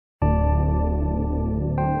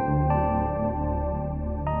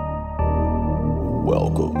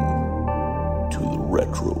Welcome to the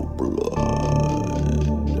Retro Blood.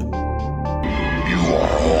 You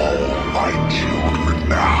are all my children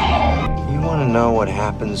now. You want to know what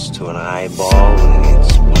happens to an eyeball when it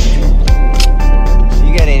gets punctured?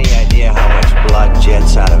 You got any idea how much blood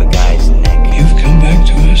jets out of a guy's neck? You've come back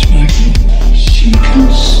to us, Michael.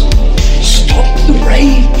 Seekers, stop the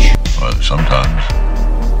rage. Well, sometimes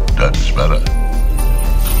death is better.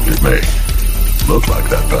 It may look like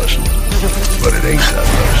that person, but it ain't that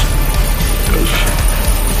person. Because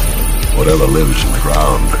whatever lives in the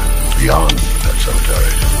ground beyond that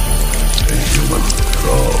cemetery ain't human at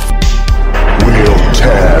all. We'll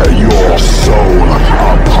tear your soul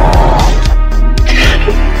apart.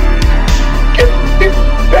 Get me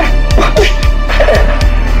back my head.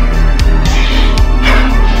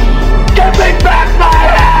 Get me back my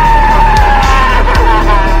head!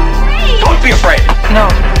 Don't be afraid. No.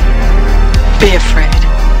 Be afraid.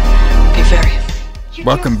 Be very afraid.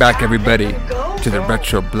 Welcome back, everybody, to the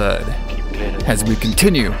Retro Blood as we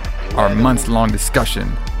continue our months-long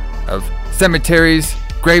discussion of cemeteries,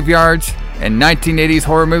 graveyards, and 1980s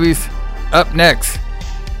horror movies. Up next,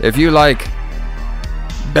 if you like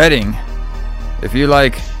betting, if you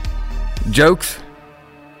like jokes,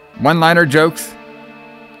 one-liner jokes,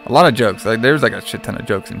 a lot of jokes. Like there's like a shit ton of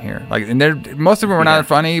jokes in here. Like, and most of them were not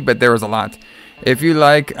funny, but there was a lot. If you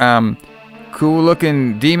like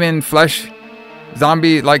cool-looking demon flesh,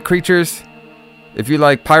 zombie-like creatures, if you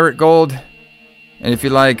like pirate gold, and if you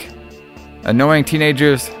like annoying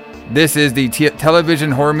teenagers, this is the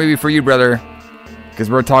television horror movie for you, brother, because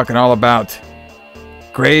we're talking all about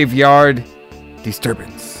Graveyard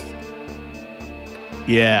Disturbance.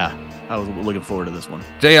 Yeah, I was looking forward to this one.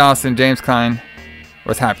 Jay Austin, James Klein,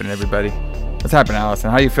 what's happening, everybody? What's happening,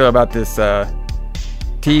 Allison? How you feel about this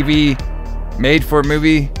TV made-for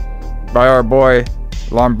movie by our boy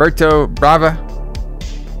Lamberto Bava?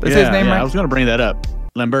 Is his name right? I was going to bring that up.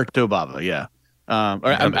 Lamberto Bava, yeah.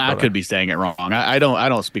 I could be saying it wrong. I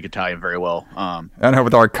don't speak Italian very well. I know,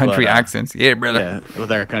 with our country accents. Yeah, brother. Yeah,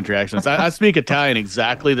 with our country accents. I speak Italian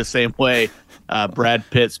exactly the same way Brad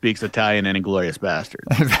Pitt speaks Italian in Inglourious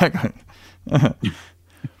Basterds. Exactly.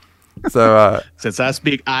 So, since I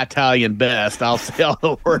speak Italian best, I'll say all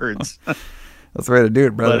the words. That's the way to do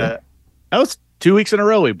it, brother. But, that was 2 weeks in a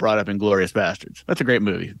row we brought up Inglourious Basterds. That's a great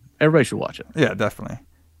movie. Everybody should watch it. Yeah, definitely.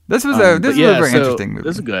 This was a very interesting movie.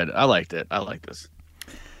 This is good. I liked it. I like this.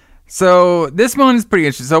 So this one is pretty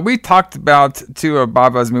interesting. So we talked about two of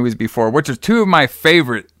Bava's movies before, which are two of my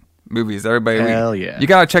favorite movies. Everybody, hell yeah! You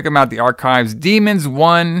gotta check them out. The archives. Demons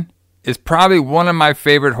 1 is probably one of my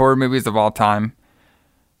favorite horror movies of all time.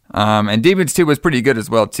 And Demons 2 was pretty good as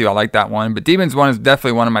well too. I like that one. But Demons 1 is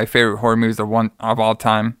definitely one of my favorite horror movies of all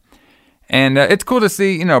time. And it's cool to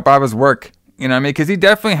see, Bava's work. You know what I mean? Because he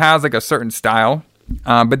definitely has like a certain style.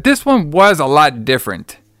 But this one was a lot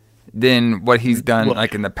different than what he's done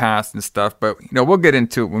like in the past and stuff. But, we'll get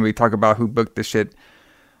into it when we talk about who booked the shit.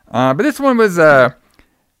 But this one was, I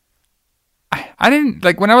didn't,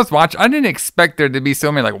 like, when I was watching, I didn't expect there to be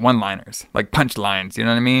so many, like, one-liners, like punch lines, you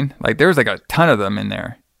know what I mean? Like, there was, like, a ton of them in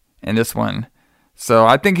there, in this one. So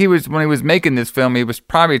I think when he was making this film, he was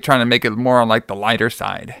probably trying to make it more on, like, the lighter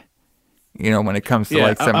side, when it comes to,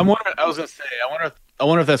 like, some... I was going to say, I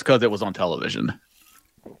wonder if that's because it was on television.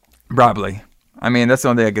 Probably. I mean, that's the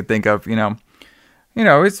only thing I could think of,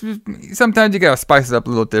 it's sometimes you gotta spice it up a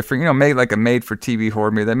little different, make like a made-for-TV horror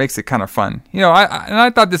movie that makes it kind of fun. I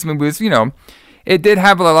thought this movie was, it did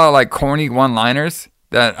have a lot of like corny one-liners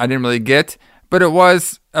that I didn't really get, but it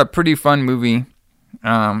was a pretty fun movie.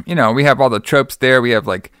 We have all the tropes there. We have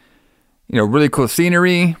like, really cool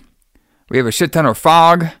scenery. We have a shit ton of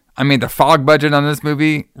fog. I mean, the fog budget on this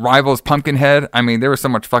movie rivals Pumpkinhead. I mean, there was so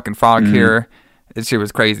much fucking fog here. This shit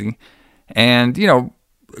was crazy. And,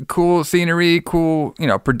 cool scenery, cool,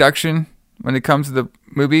 production when it comes to the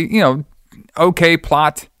movie. Okay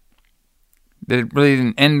plot. It really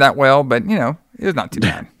didn't end that well, but, it was not too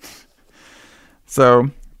bad.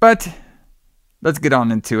 So, but let's get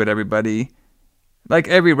on into it, everybody. Like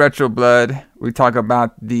every Retro Blood, we talk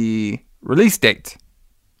about the release date.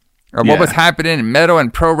 Or what was happening in metal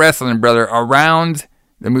and pro wrestling, brother, around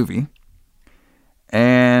the movie.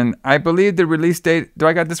 And I believe the release date, do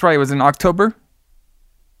I got this right? It was in October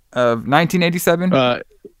of 1987?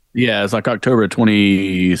 Yeah, it's like October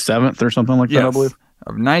 27th or something like that, I believe.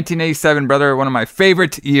 Of 1987, brother. One of my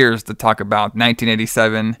favorite years to talk about,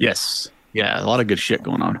 1987. Yes. Yeah, a lot of good shit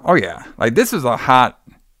going on. Oh, yeah. Like, this was a hot,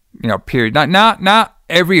 period. Not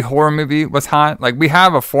every horror movie was hot. Like, we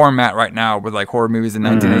have a format right now with, like, horror movies in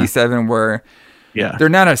 1987 where they're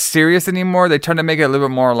not as serious anymore. They try to make it a little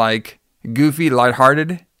bit more, like, goofy,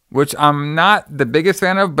 lighthearted. which I'm not the biggest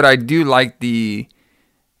fan of, but I do like the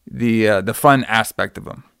fun aspect of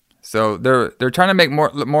them. So they're trying to make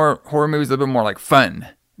more horror movies a little bit more like fun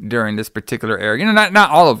during this particular era. You know,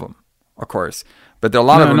 not all of them, of course, but there are a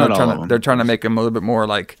lot of them. They're trying to make them a little bit more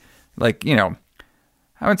like you know,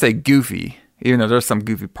 I wouldn't say goofy, even though there's some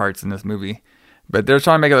goofy parts in this movie, but they're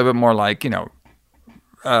trying to make it a little bit more like, you know,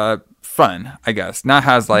 fun, I guess. Not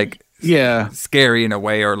as like scary in a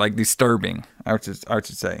way or like disturbing. I would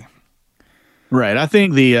say. Right. I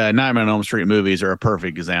think the Nightmare on Elm Street movies are a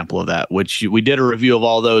perfect example of that, which we did a review of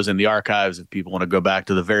all those in the archives if people want to go back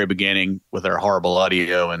to the very beginning with our horrible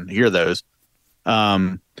audio and hear those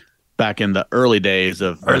back in the early days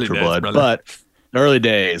of Retro Blood. But the early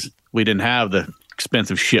days, we didn't have the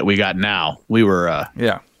expensive shit we got now. We were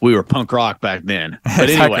punk rock back then.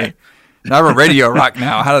 But anyway. Now we're radio rock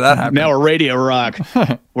now. How did that happen? Now we're radio rock.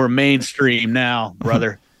 We're mainstream now,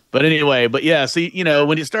 brother. But anyway, see, you know,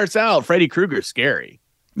 when it starts out, Freddy Krueger's scary.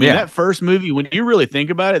 I mean, that first movie, when you really think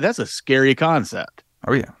about it, that's a scary concept.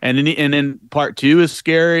 Oh, yeah. And then part 2 is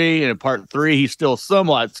scary, and in part 3, he's still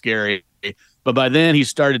somewhat scary. But by then, he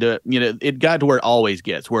started to, you know, it got to where it always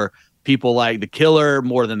gets, where people like the killer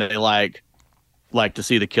more than they like to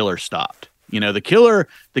see the killer stopped. You know, the killer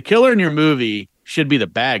in your movie should be the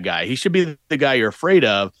bad guy. He should be the guy you're afraid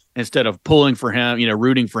of instead of pulling for him, you know,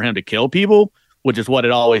 rooting for him to kill people, which is what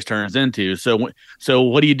it always turns into. So what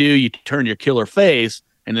do? You turn your killer face,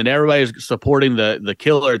 and then everybody's supporting the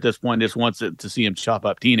killer at this point, just wants to see him chop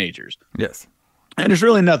up teenagers. Yes. And there's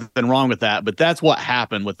really nothing wrong with that, but that's what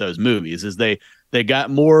happened with those movies is they got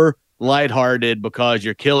more lighthearted because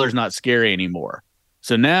your killer's not scary anymore.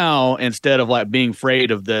 So now, instead of like being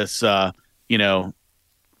afraid of this, you know,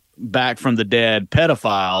 back from the dead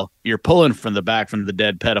pedophile, you're pulling from the back from the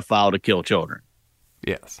dead pedophile to kill children.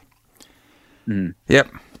 Yes. Mm-hmm.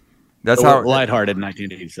 Yep. That's how lighthearted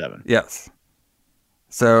 1987. Yes.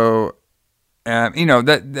 So, you know,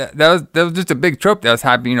 that was just a big trope that was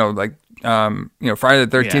happening. You know, like you know, Friday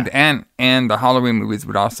the 13th and the Halloween movies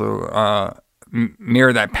would also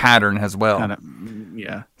mirror that pattern as well.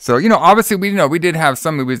 Yeah. So, you know, obviously we did have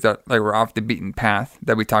some movies that like were off the beaten path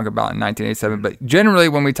that we talk about in 1987, but generally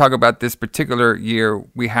when we talk about this particular year,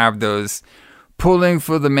 we have those pulling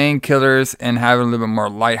for the main killers and having a little bit more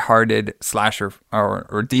lighthearted slasher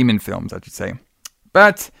or demon films, I should say.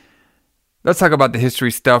 But let's talk about the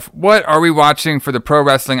history stuff. What are we watching for the Pro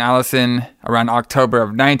Wrestling Allison around October of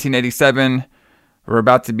 1987? We're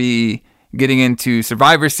about to be getting into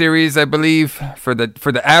Survivor Series, I believe, for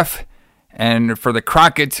the F, and for the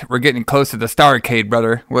Crockett, we're getting close to the Starrcade,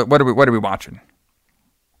 brother. What are we watching?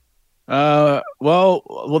 Well,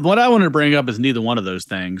 what I wanted to bring up is neither one of those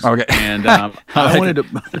things. Okay. And I wanted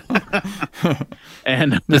to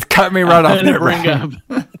and just cut me right off there, bring up.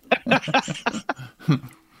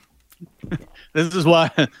 This is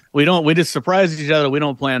why we just surprise each other. We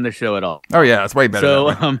don't plan the show at all. Oh yeah, it's way better.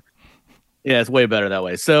 So yeah, it's way better that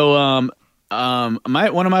way. So one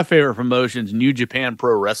of my favorite promotions, New Japan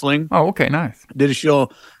Pro Wrestling. Oh, okay, nice. They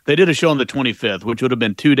did a show on the 25th, which would have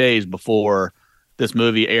been 2 days before this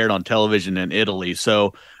movie aired on television in Italy.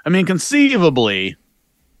 So, I mean, conceivably,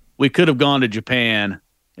 we could have gone to Japan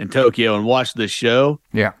and Tokyo and watched this show.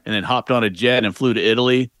 Yeah. And then hopped on a jet and flew to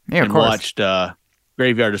Italy and watched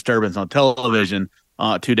Graveyard Disturbance on television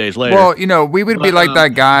 2 days later. Well, you know, we would be like that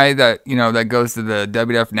guy that, you know, that goes to the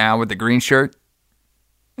WWF now with the green shirt.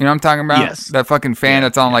 You know what I'm talking about? Yes. That fucking fan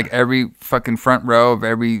that's on like every fucking front row of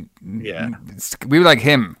every. Yeah. We were like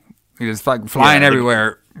him. He was like flying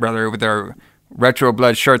everywhere, brother, with our Retro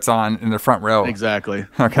Blood shirts on in the front row. Exactly.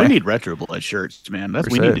 Okay. We need Retro Blood shirts, man.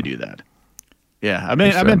 We need to do that. Yeah. I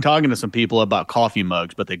mean, I've been talking to some people about coffee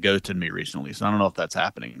mugs, but they ghosted me recently, so I don't know if that's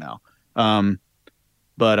happening now.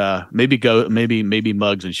 But maybe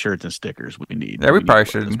mugs and shirts and stickers we need. Yeah, we probably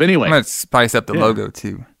should. But anyway, I'm gonna spice up the logo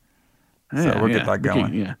too. Yeah, so we'll get that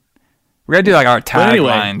going. Yeah. We gotta do like our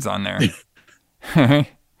taglines on there.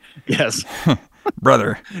 Yes.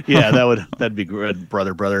 Brother. Yeah, that'd be good,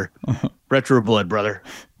 brother. Retro Blood, brother.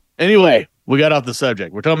 Anyway, we got off the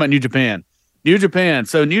subject. We're talking about New Japan.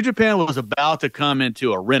 So New Japan was about to come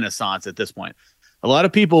into a renaissance at this point. A lot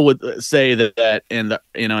of people would say that in the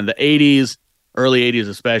 80s, early 80s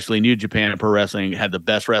especially, New Japan Pro Wrestling had the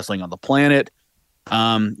best wrestling on the planet.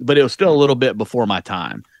 But it was still a little bit before my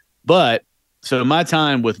time. But so my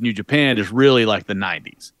time with New Japan is really like the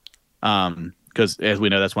 90s. Because as we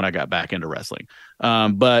know, that's when I got back into wrestling.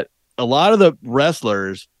 But a lot of the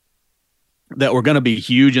wrestlers that were going to be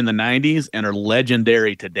huge in the 90s and are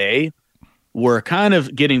legendary today were kind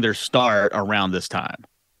of getting their start around this time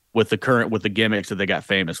with the gimmicks that they got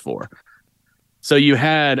famous for. So you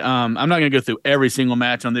had I'm not going to go through every single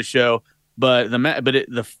match on this show, but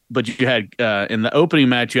you had in the opening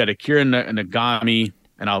match you had Akira Nagami,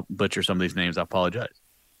 and I'll butcher some of these names. I apologize.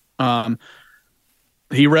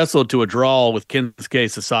 He wrestled to a draw with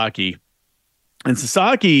Kensuke Sasaki, and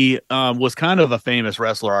Sasaki was kind of a famous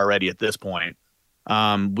wrestler already at this point.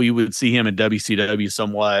 We would see him in WCW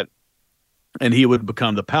somewhat, and he would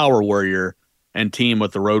become the Power Warrior and team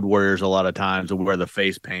with the Road Warriors a lot of times and wear the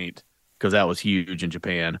face paint because that was huge in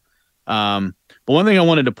Japan. But one thing I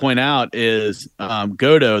wanted to point out is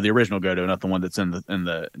Goto, the original Goto, not the one that's in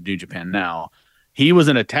the New Japan now. He was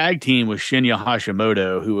in a tag team with Shinya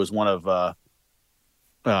Hashimoto, who was one of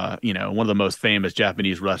the most famous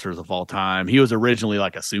Japanese wrestlers of all time. He was originally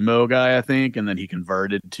like a sumo guy, I think, and then he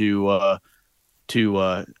converted to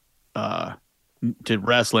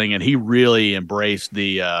wrestling, and he really embraced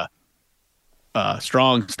the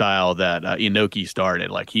strong style that Inoki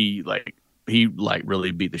started. He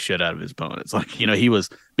really beat the shit out of his opponents. He was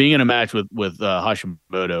being in a match with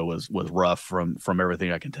Hashimoto was rough from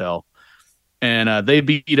everything I can tell. And they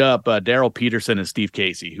beat up Daryl Peterson and Steve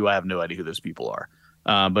Casey, who I have no idea who those people are.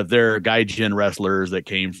 But they're gaijin wrestlers that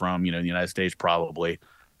came from, the United States probably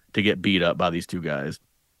to get beat up by these two guys.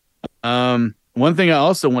 One thing I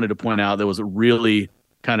also wanted to point out that was really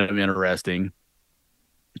kind of interesting.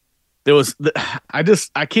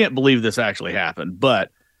 I can't believe this actually happened,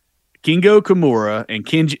 but Kingo Kimura and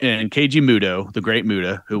Keiji Muto, the Great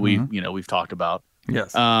Muta, who we've talked about.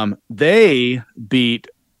 Yes. They beat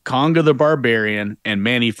Conga the Barbarian and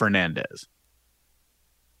Manny Fernandez.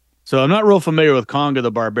 So I'm not real familiar with Conga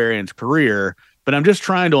the Barbarian's career, but I'm just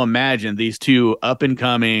trying to imagine these two up and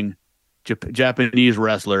coming Japanese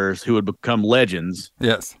wrestlers who would become legends.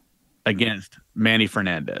 Yes. Against Manny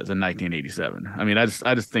Fernandez in 1987. I mean, I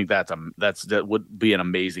just think that would be an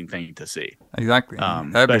amazing thing to see. Exactly.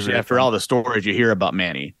 Especially after all the stories you hear about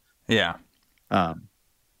Manny. Yeah. And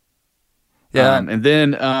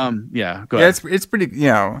then, go ahead. Yeah, it's pretty,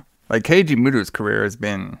 like Keiji Muto's career has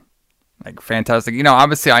been like fantastic.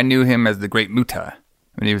 Obviously I knew him as the Great Muta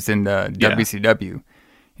when he was in the WCW,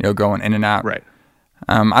 going in and out. Right.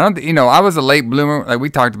 I don't, I was a late bloomer. Like we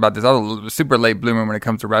talked about this, I was a super late bloomer when it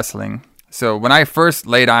comes to wrestling. So when I first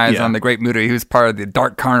laid eyes on the Great Muta, he was part of the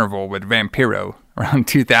Dark Carnival with Vampiro around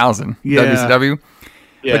 2000 WCW.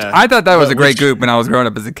 Yeah. Which I thought that was a great group when I was growing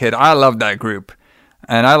up as a kid. I loved that group.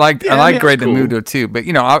 And I liked Great Muta too. But,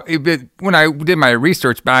 when I did my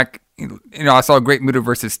research back, I saw Great Muta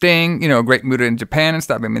versus Sting, Great Muta in Japan and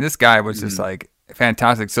stuff. I mean, this guy was just like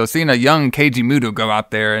fantastic. So seeing a young Keiji Muto go out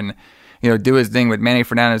there and, do his thing with Manny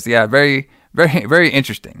Fernandez. Yeah, very, very, very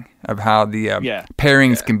interesting of how the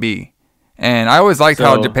pairings can be. And I always liked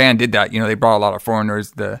how Japan did that. They brought a lot of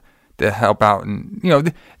foreigners to help out.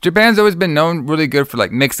 And, Japan's always been known really good for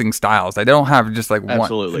like mixing styles. They don't have just like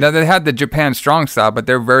Absolutely. one. Now, they had the Japan strong style, but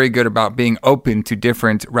they're very good about being open to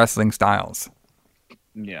different wrestling styles.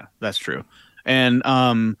 Yeah, that's true. And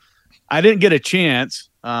I didn't get a chance.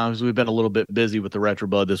 Because we've been a little bit busy with the Retro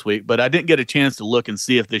Blood this week, but I didn't get a chance to look and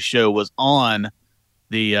see if this show was on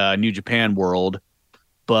the New Japan World.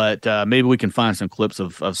 But maybe we can find some clips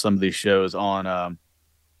of some of these shows on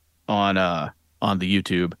the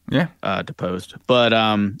YouTube to post. But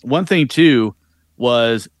one thing too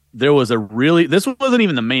was there was this wasn't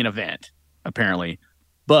even the main event apparently,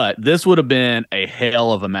 but this would have been a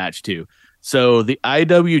hell of a match too. So the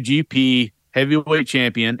IWGP Heavyweight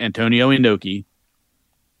Champion Antonio Inoki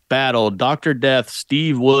battled Dr. Death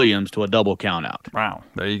Steve Williams to a double countout. Wow,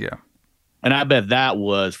 there you go. And I bet that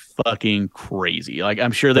was fucking crazy. Like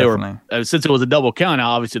I'm sure they were, since it was a double countout,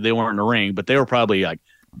 obviously they weren't in the ring, but they were probably like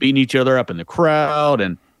beating each other up in the crowd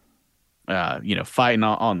and fighting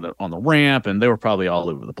on the ramp, and they were probably all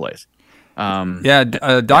over the place.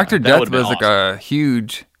 Dr. Death was like a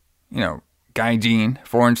huge, gaijin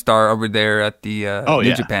foreign star over there at the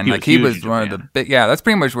New Japan. He was one of the big. Yeah, that's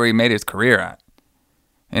pretty much where he made his career at.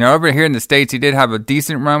 Over here in the States, he did have a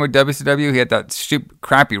decent run with WCW. He had that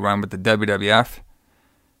crappy run with the WWF.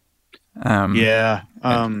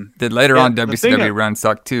 Did later on WCW run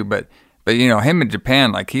sucked too, but him in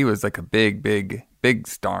Japan, like he was like a big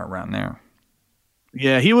star around there.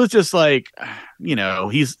 Yeah, he was just like,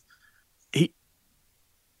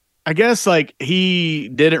 I guess like he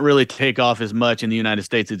didn't really take off as much in the United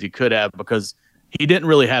States as he could have because he didn't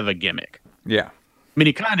really have a gimmick. Yeah. I mean,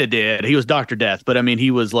 he kind of did. He was Dr. Death, but I mean,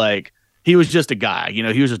 he was just a guy, he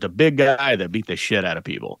was just a big guy that beat the shit out of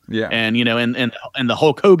people. Yeah. And, in the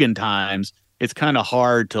Hulk Hogan times, it's kind of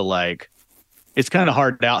hard to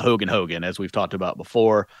out Hogan, as we've talked about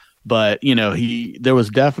before. But, there was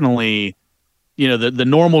definitely, the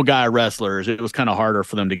normal guy wrestlers, it was kind of harder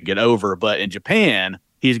for them to get over. But in Japan,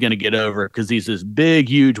 he's going to get over because he's this big,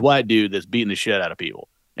 huge white dude that's beating the shit out of people.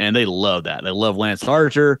 And they love that. They love Lance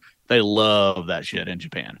Archer. They love that shit in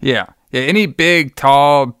Japan. Yeah. Any big,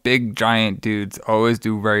 tall, big, giant dudes always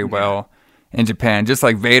do very well in Japan. Just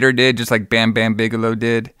like Vader did, just like Bam Bam Bigelow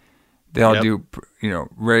did. They all do, very,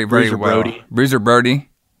 very Bruiser well. Brody. Bruiser Brody,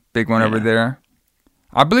 big one over there.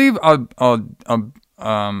 I believe the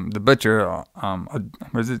Butcher,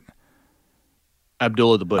 what is it?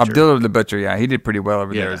 Abdullah the Butcher. Abdullah the Butcher, yeah. He did pretty well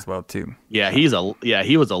over there as well, too. Yeah, he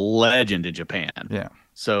was a legend in Japan. Yeah.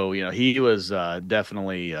 So, he was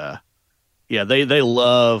definitely they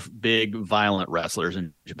love big, violent wrestlers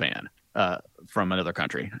in Japan from another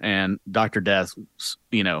country. And Dr. Death,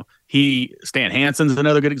 Stan Hansen's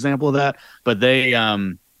another good example of that. But they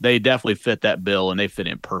definitely fit that bill, and they fit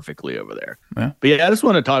in perfectly over there. Yeah. But I just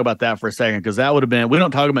want to talk about that for a second, because that would have been, we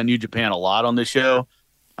don't talk about New Japan a lot on this show.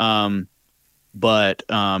 But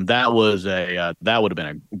that would have been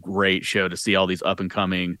a great show to see all these up and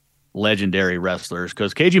coming legendary wrestlers,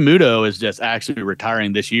 because Keiji Muto is just actually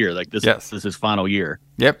retiring this year. Like this is his final year.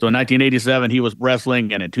 Yep. So in 1987 he was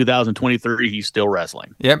wrestling, and in 2023 he's still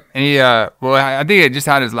wrestling. Yep. And he I think he just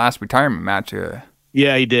had his last retirement match.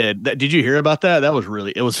 Yeah, he did. Did you hear about that? That was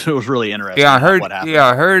really it was really interesting. Yeah, I heard. What happened. Yeah,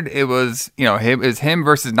 I heard it was it was him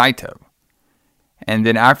versus Naito, and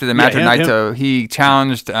then after the match with Naito, he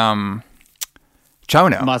challenged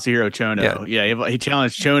Chono. Masahiro Chono. Yeah, he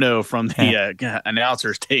challenged Chono from the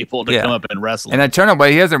announcer's table to come up and wrestle. And then Chono,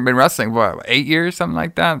 but he hasn't been wrestling, 8 years, something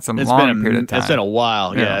like that? It's long period of time. It's been a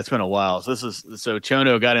while. Yeah, it's been a while. So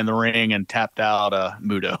Chono got in the ring and tapped out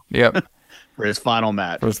Muto. Yep. For his final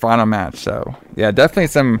match. So, yeah, definitely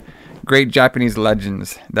some great Japanese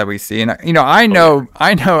legends that we see. And, I knew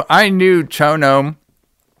Chono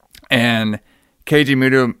and Keiji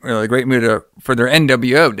Muto, the great Muto, for their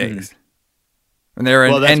NWO days. When they were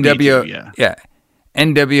in NWO,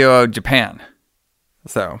 NWO Japan.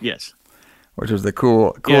 So yes, which was the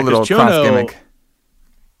cool little cross gimmick.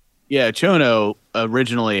 Yeah, Chono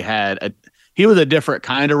originally he was a different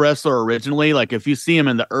kind of wrestler originally. Like if you see him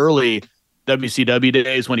in the early WCW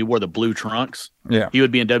days when he wore the blue trunks, he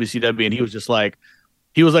would be in WCW, and he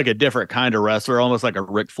was like a different kind of wrestler, almost like a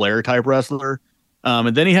Ric Flair type wrestler.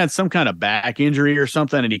 And then he had some kind of back injury or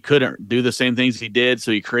something, and he couldn't do the same things he did,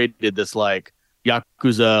 so he created this like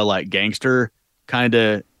Yakuza like gangster kind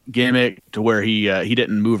of gimmick to where he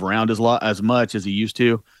didn't move around as much as he used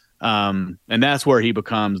to, and that's where he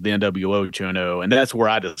becomes the NWO Chono, and that's where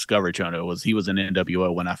I discovered Chono. He was in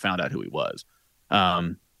NWO when I found out who he was.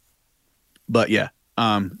 But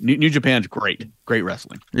New Japan's great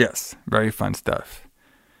wrestling. Yes, very fun stuff.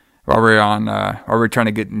 While we're trying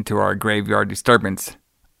to get into our graveyard disturbance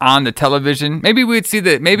on the television, maybe we'd see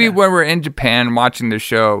that. Maybe when we're in Japan watching the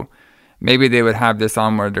show, maybe they would have this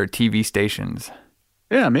on one of their TV stations.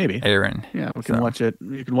 Yeah, maybe. Aaron. Yeah, we can watch it.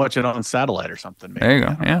 You can watch it on satellite or something. Maybe. There you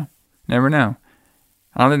go. Yeah. Never know.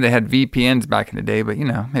 I don't think they had VPNs back in the day, but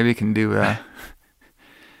maybe we can do.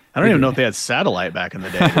 I don't even know if they had satellite back in the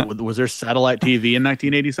day. Was there satellite TV in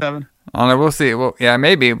 1987? I don't know. We'll see. Well, yeah,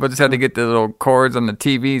 maybe. We'll just have to get the little cords on the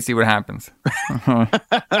TV and see what happens.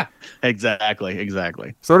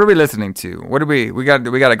 Exactly. So what are we listening to? What do we got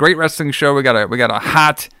a great wrestling show. We got a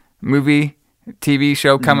hot movie TV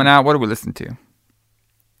show coming out. What do we listen to?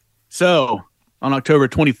 So on October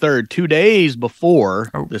 23rd, 2 days before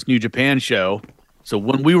this New Japan show, so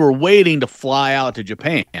when we were waiting to fly out to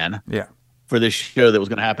Japan for this show that was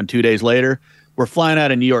going to happen 2 days later, we're flying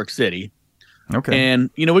out of New York City. Okay. And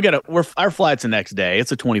our flight's the next day. It's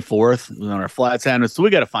the 24th when our flight's happening. So we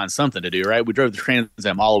got to find something to do, right? We drove the Trans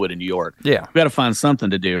Am all the way to New York. Yeah. We got to find something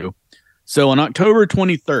to do. So on October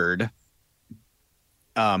 23rd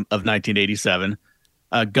of 1987,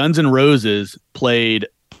 Guns N' Roses played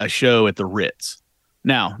a show at the Ritz.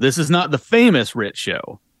 Now, this is not the famous Ritz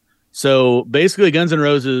show. So basically, Guns N'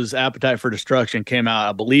 Roses' Appetite for Destruction came out,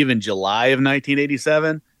 I believe, in July of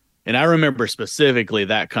 1987. And I remember specifically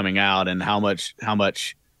that coming out and how much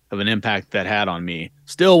of an impact that had on me.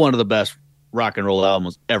 Still one of the best rock and roll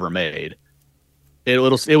albums ever made. It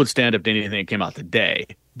would stand up to anything that came out today.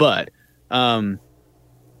 But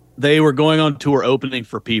they were going on tour opening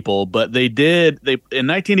for people, but they in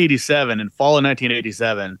 1987, in fall of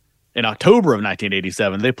 1987, in October of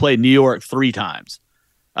 1987, they played New York 3 times.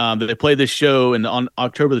 They played this show on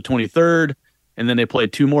October the 23rd, and then they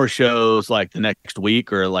played 2 more shows like the next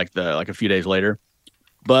week or like a few days later.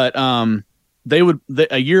 But a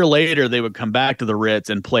year later, they would come back to the Ritz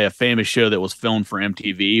and play a famous show that was filmed for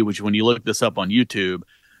MTV, which when you look this up on YouTube,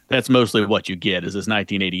 that's mostly what you get is this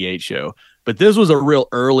 1988 show. But this was a real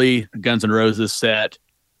early Guns N' Roses set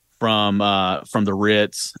from the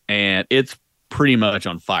Ritz, and it's pretty much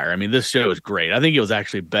on fire. I mean, this show is great. I think it was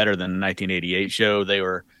actually better than the 1988 show.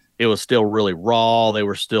 It was still really raw. They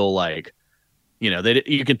were still like,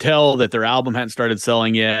 you could tell that their album hadn't started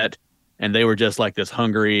selling yet, and they were just like this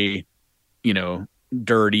hungry,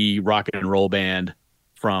 dirty rock and roll band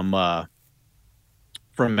from LA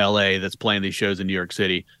that's playing these shows in New York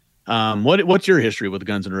City. What's your history with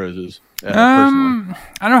Guns N' Roses? Personally?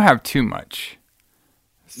 I don't have too much.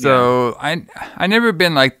 So I never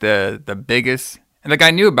been like the biggest. Like,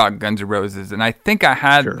 I knew about Guns N' Roses, and I think I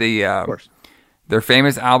had their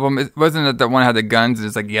famous album. Wasn't it the one that had the guns and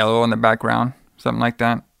it's like yellow in the background, something like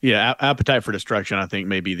that? Yeah, Appetite for Destruction, I think,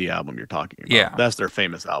 may be the album you're talking about. Yeah, that's their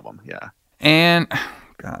famous album. Yeah, and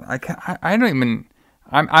God, I don't even.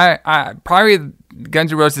 I probably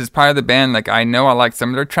Guns N' Roses is probably the band. Like, I know I like some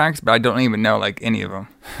of their tracks, but I don't even know like any of them.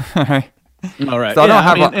 All right. So I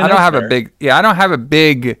don't have a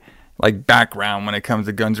big like background when it comes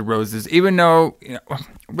to Guns N' Roses. Even though,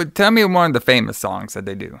 but tell me one of the famous songs that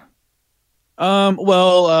they do.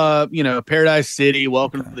 Paradise City,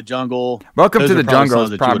 Welcome to the Jungle. Welcome to the Jungle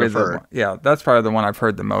is probably that's probably the one I've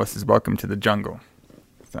heard the most is Welcome to the Jungle.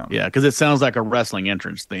 So. Yeah, because it sounds like a wrestling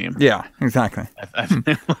entrance theme. Yeah, exactly.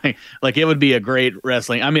 like it would be a great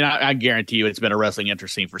wrestling. I mean, I guarantee you it's been a wrestling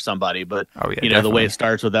entrance theme for somebody. But the way it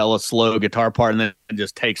starts with that little slow guitar part and then it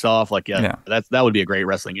just takes off. Like that would be a great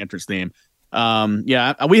wrestling entrance theme. I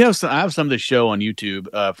have some of the show on YouTube.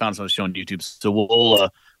 Found some of the show on YouTube, so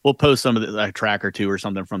we'll post some of the track or two or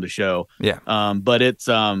something from the show. Yeah. Guns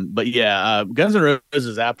N'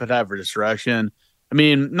 Roses' Appetite for Destruction. I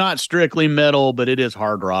mean, not strictly metal, but it is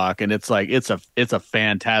hard rock, and it's a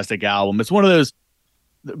fantastic album. It's one of those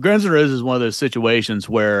Guns N' Roses is one of those situations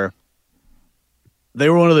where they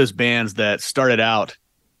were one of those bands that started out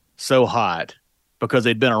so hot because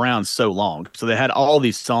they'd been around so long. So they had all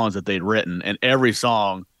these songs that they'd written, and every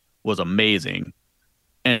song was amazing.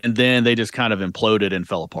 And then they just kind of imploded and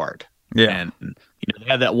fell apart. Yeah. And they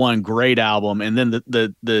had that one great album, and then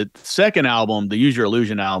the second album, the Use Your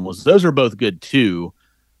Illusion album, those are both good too,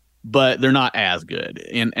 but they're not as good.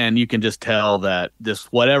 And you can just tell that this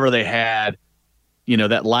whatever they had,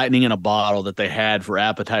 that lightning in a bottle that they had for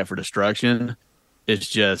Appetite for Destruction, it's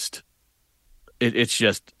just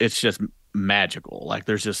magical. Like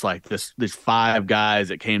there's just like these five guys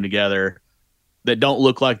that came together that don't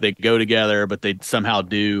look like they go together, but they somehow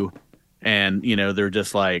do, and they're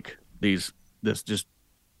just like this just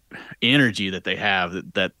energy that they have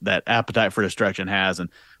that Appetite for Destruction has. And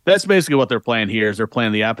that's basically what they're playing here is they're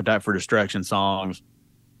playing the Appetite for Destruction songs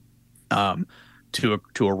to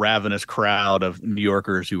a ravenous crowd of New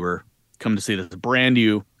Yorkers who were coming to see this brand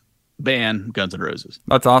new band, Guns N' Roses.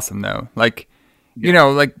 That's awesome though. Like,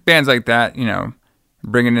 like bands like that,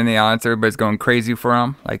 bringing in the audience, everybody's going crazy for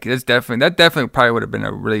them. Like that definitely probably would have been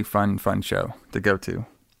a really fun show to go to.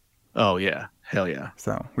 Oh yeah. Hell yeah.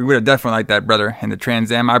 So we would have definitely liked that, brother. And the Trans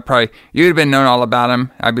Am, you'd have been knowing all about him.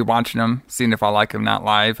 I'd be watching him, seeing if I like him, not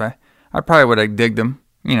live. I probably would have digged him,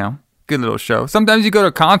 good little show. Sometimes you go to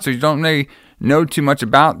a concert, you don't really know too much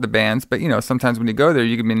about the bands, but sometimes when you go there,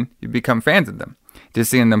 you become fans of them,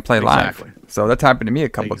 just seeing them play live. So that's happened to me a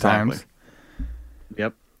couple times.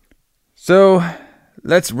 Yep. So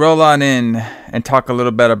let's roll on in and talk a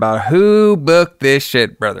little bit about who booked this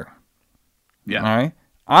shit, brother. Yeah. All right.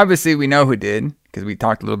 Obviously, we know who did because we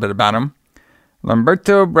talked a little bit about him.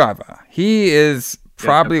 Lamberto Bava. He is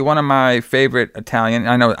probably one of my favorite Italian.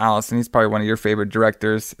 I know Allison, he's probably one of your favorite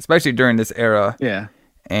directors, especially during this era. Yeah.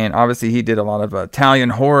 And obviously, he did a lot of Italian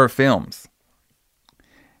horror films.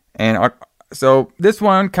 And so this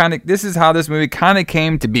is how this movie kind of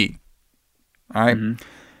came to be. All right. Mm-hmm.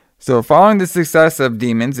 So following the success of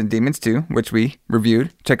Demons and Demons 2, which we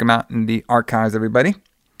reviewed, check them out in the archives, everybody.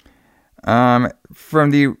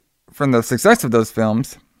 From the success of those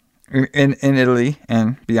films in Italy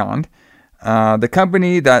and beyond, the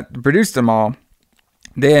company that produced them all,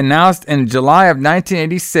 they announced in July of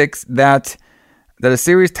 1986 that a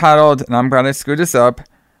series titled, and I'm going to screw this up,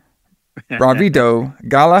 Bravito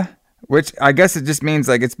Gala, which I guess it just means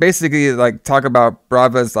like it's basically like talk about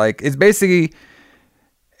Brava's like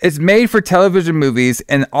it's made for television movies,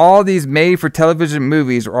 and all these made for television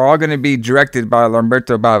movies are all going to be directed by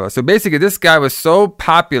Lamberto Bava. So basically, this guy was so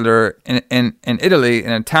popular in Italy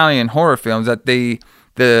in Italian horror films that the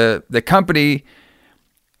company,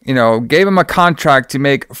 gave him a contract to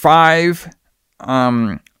make 5,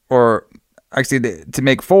 or actually to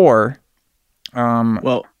make 4.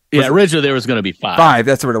 Originally there was going to be 5. 5,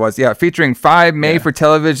 that's what it was. Yeah, featuring 5 made for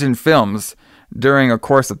television films during a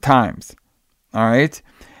course of times. All right.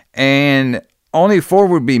 And only 4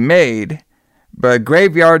 would be made, but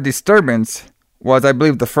Graveyard Disturbance was, I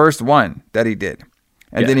believe, the first one that he did.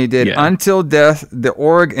 And then he did Until Death, The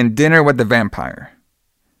Org, and Dinner with the Vampire.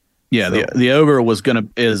 Yeah, so. The Ogre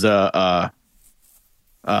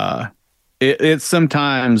it's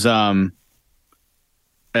sometimes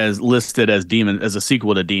as listed as Demon, as a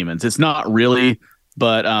sequel to Demons. It's not really,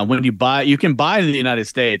 but when you can buy it in the United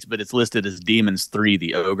States, but it's listed as Demons 3,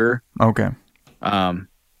 The Ogre. Okay.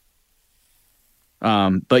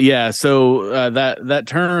 But yeah, so that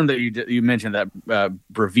term that you mentioned, that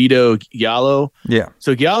Bravito Giallo. Yeah.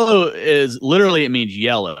 So Giallo is literally, it means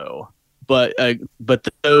yellow, but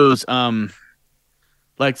those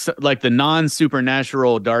like the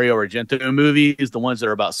non-supernatural Dario Argento movies, the ones that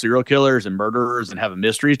are about serial killers and murderers and have a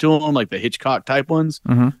mystery to them, like the Hitchcock type ones,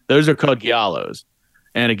 those are called giallos.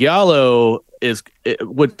 And a giallo is,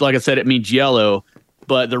 like I said, it means yellow.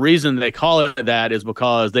 But the reason they call it that is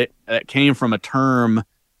because it came from a term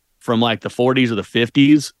from like the 40s or the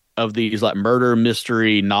 50s of these like murder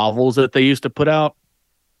mystery novels that they used to put out.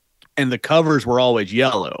 And the covers were always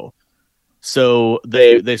yellow. So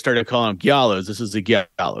they started calling them giallos. This is the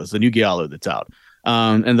giallos, the new giallo that's out.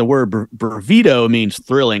 And the word bravito means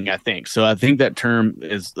thrilling, I think. So I think that term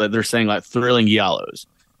is, they're saying like thrilling giallos.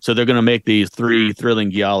 So they're going to make these 3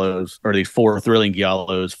 thrilling giallos, or these 4 thrilling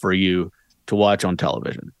giallos for you to watch on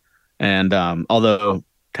television. And although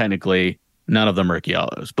technically none of them are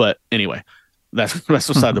giallos, but anyway, that's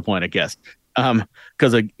beside the point, I guess.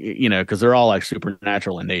 Because they're all like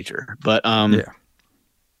supernatural in nature. But so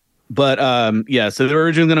they were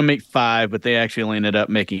originally going to make 5, but they actually ended up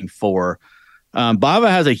making 4. Bava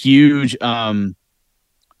has a huge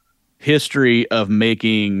history of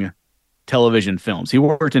making television films. He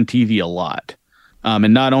worked in TV a lot,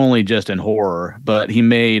 and not only just in horror, but he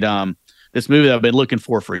made this movie that I've been looking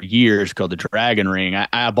for years called The Dragon Ring.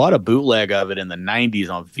 I bought a bootleg of it in the 90s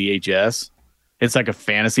on VHS. It's like a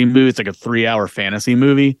fantasy movie. It's like a 3-hour fantasy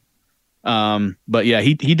movie. But yeah,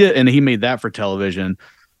 he did, and he made that for television.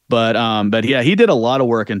 But yeah, he did a lot of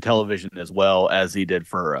work in television as well as he did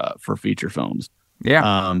for feature films.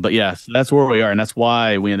 Yeah. But yeah, so that's where we are, and that's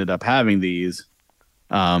why we ended up having these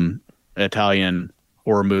Italian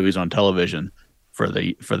horror movies on television for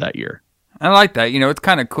that year. I like that. It's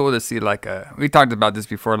kind of cool to see, like, we talked about this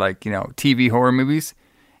before, like, TV horror movies,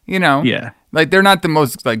 Yeah. Like, they're not the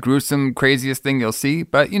most, like, gruesome, craziest thing you'll see,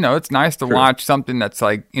 but, it's nice to watch something that's,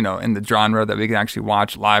 like, in the genre that we can actually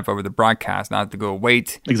watch live over the broadcast, not have to go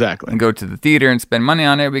wait. Exactly. And go to the theater and spend money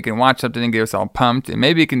on it. We can watch something and get us all pumped, and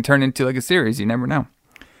maybe it can turn into, like, a series. You never know.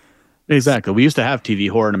 Exactly. We used to have TV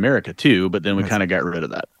horror in America, too, but then we kind of got rid of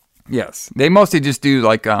that. Yes. They mostly just do,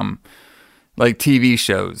 like TV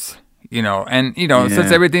shows.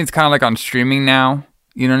 Since everything's kind of like on streaming now,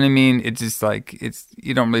 you know what I mean? It's just like,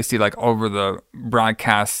 you don't really see like over the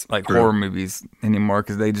broadcast, like horror movies anymore,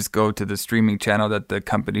 because they just go to the streaming channel that the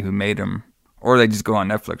company who made them, or they just go on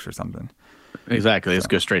Netflix or something. Exactly. Let's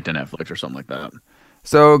go straight to Netflix or something like that.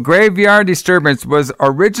 So Graveyard Disturbance was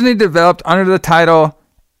originally developed under the title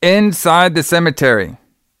Inside the Cemetery.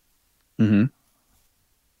 Mm-hmm.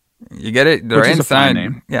 You get it? They're Which is inside. a fine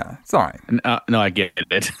name. Yeah, it's all right. No, I get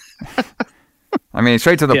it. I mean,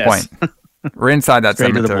 straight to the point. We're inside that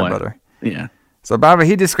Straight cemetery, brother. Yeah. So, Baba,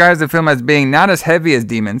 he describes the film as being not as heavy as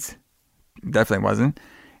Demons. Definitely wasn't.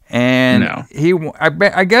 And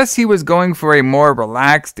I guess he was going for a more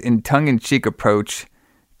relaxed and tongue-in-cheek approach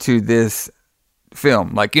to this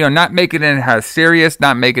film. Like, not making it as serious,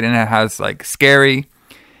 not making it as, like, scary.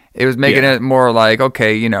 It was making it more like,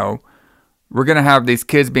 okay, we're going to have these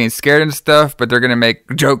kids being scared and stuff, but they're going to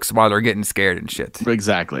make jokes while they're getting scared and shit.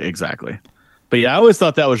 Exactly. But yeah, I always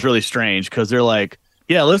thought that was really strange because they're like,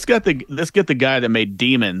 yeah, let's get the guy that made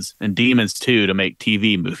Demons and Demons 2 to make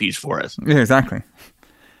TV movies for us. Yeah, exactly.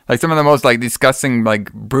 Like some of the most like disgusting,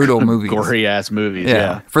 like brutal movies. Gory ass movies.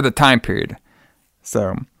 Yeah. For the time period.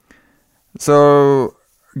 So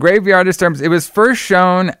Graveyard Disturbance, it was first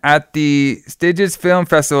shown at the Sitges Film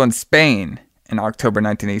Festival in Spain in October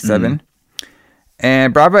 1987. Mm-hmm.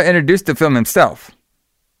 And Bava introduced the film himself,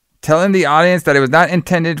 telling the audience that it was not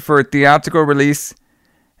intended for a theatrical release.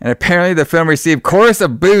 And apparently the film received chorus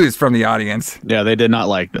of boos from the audience. Yeah, they did not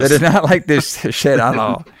like this. They did not like this shit at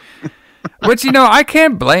all. Which, I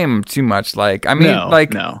can't blame too much. Like, I mean,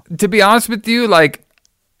 no. To be honest with you, like,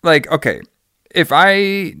 okay, if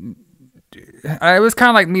it was kind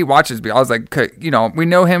of like me watching this. I was like, we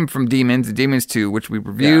know him from Demons and Demons 2, which we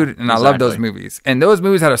reviewed, and I love those movies. And those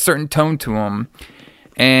movies had a certain tone to them.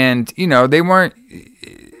 And,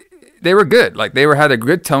 they were good. Like, they had a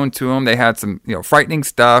good tone to them. They had some, frightening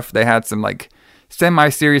stuff. They had some, like,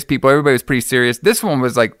 semi-serious people. Everybody was pretty serious. This one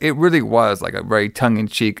was like, it really was like a very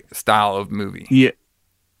tongue-in-cheek style of movie.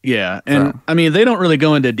 Yeah. And I mean, they don't really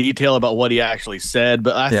go into detail about what he actually said,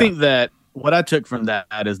 but I think that what I took from that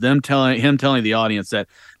is him telling the audience that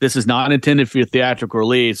this is not intended for your theatrical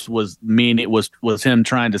release was him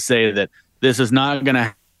trying to say that this is not going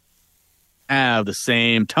to have the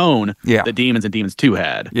same tone that Demons and Demons 2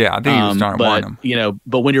 had. Yeah, I think he was trying to warn them.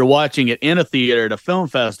 But when you're watching it in a theater at a film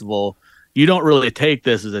festival, you don't really take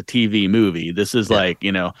this as a TV movie. This is like,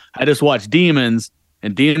 I just watched Demons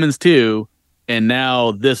and Demons 2, and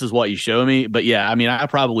now this is what you show me. But yeah, I mean, I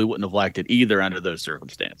probably wouldn't have liked it either under those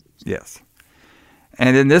circumstances. Yes.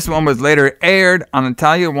 And then this one was later aired on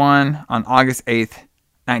Italia 1 on August 8th,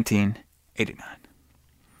 1989.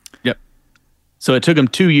 Yep. So it took him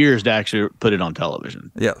 2 years to actually put it on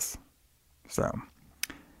television. Yes. So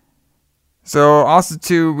also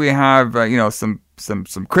too, we have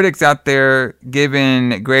some critics out there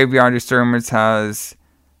giving Graveyard Disturbance has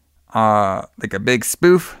like a big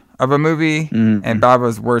spoof of a movie and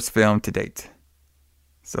Bava's worst film to date.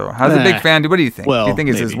 So, how's a big fan? What do you think? Well, do you think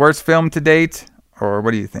it's his worst film to date, or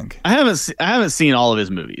what do you think? I haven't seen all of his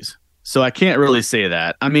movies, so I can't really say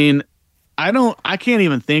that. I mean, I can't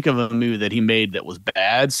even think of a movie that he made that was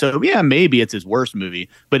bad. So yeah, maybe it's his worst movie,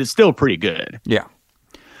 but it's still pretty good. Yeah.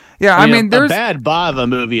 I mean, a bad Bava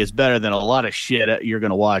movie is better than a lot of shit you're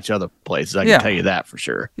going to watch other places. I can tell you that for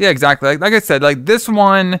sure. Yeah, exactly. Like I said, like this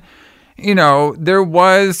one, there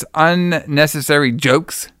was unnecessary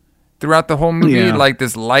jokes throughout the whole movie, like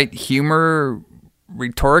this light humor,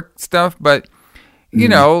 rhetoric stuff. But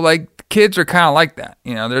like kids are kind of like that.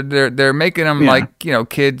 They're making them like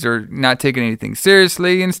kids are not taking anything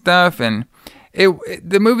seriously and stuff. And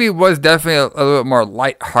the movie was definitely a little bit more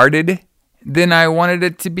lighthearted than I wanted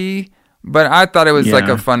it to be. But I thought it was like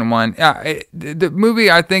a fun one. The movie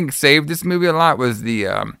I think saved this movie a lot was the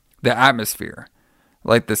atmosphere.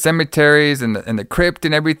 Like the cemeteries and the crypt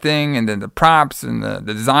and everything, and then the props and the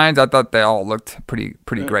designs, I thought they all looked pretty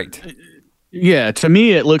great. Yeah, to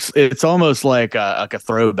me it's almost like a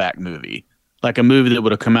throwback movie, like a movie that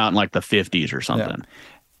would have come out in like the 50s or something,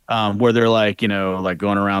 where they're like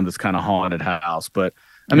going around this kind of haunted house. But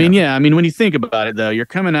I mean, when you think about it though, you're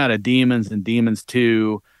coming out of Demons and Demons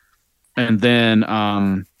 2, and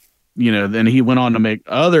then then he went on to make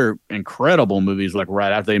other incredible movies, like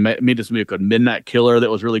right after they made this movie called Midnight Killer that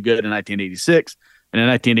was really good in 1986. And in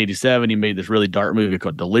 1987, he made this really dark movie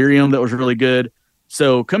called Delirium that was really good.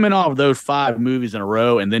 So coming off of those 5 movies in a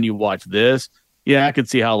row, and then you watch this, I could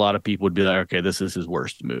see how a lot of people would be like, okay, this is his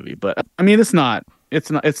worst movie. But I mean, it's not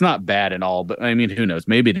bad at all. But I mean, who knows?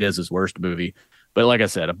 Maybe it is his worst movie. But like I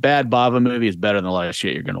said, a bad Bava movie is better than a lot of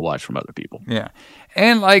shit you're going to watch from other people. Yeah.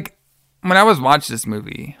 And like, when I was watching this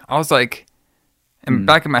movie, I was like, and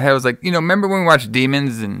back in my head, I was like, remember when we watched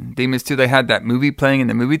Demons and Demons 2, they had that movie playing in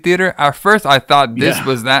the movie theater? At first, I thought this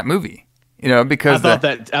was that movie, because I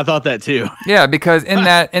thought that too. Yeah, because in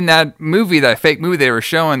that movie, that fake movie they were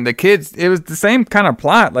showing, the kids, it was the same kind of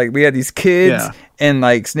plot. Like we had these kids and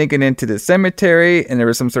like sneaking into the cemetery, and there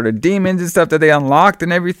was some sort of demons and stuff that they unlocked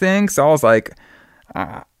and everything. So I was like,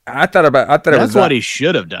 I thought it was that's what he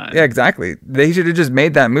should have done. Yeah, exactly. They should have just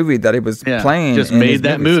made that movie that it was playing. Just made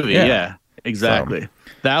that movie. Yeah, exactly. So,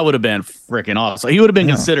 that would have been freaking awesome. He would have been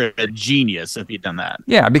considered a genius if he'd done that.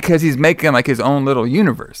 Yeah, because he's making like his own little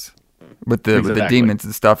universe with the demons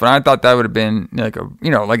and stuff. And I thought that would have been like a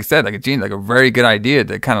like I said, like a genius, like a very good idea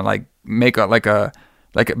to kind of like make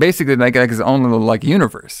basically like his own little like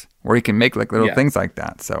universe where he can make like little things like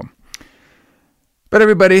that. So. But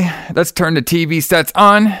everybody, let's turn the TV sets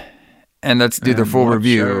on and let's do the full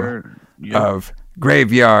review of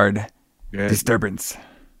Graveyard Disturbance.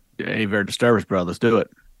 Graveyard Disturbance, bro. Let's do it.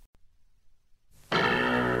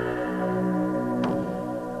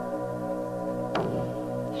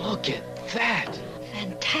 Look at that.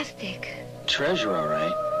 Fantastic. Treasure, all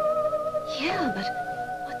right. Yeah, but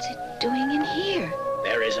what's it doing in here?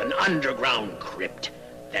 There is an underground crypt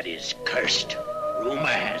that is cursed. Rumor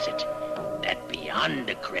has it that beyond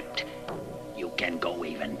the crypt, you can go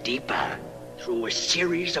even deeper through a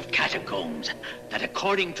series of catacombs that,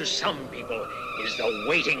 according to some people, is the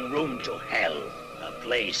waiting room to hell, a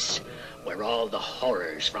place where all the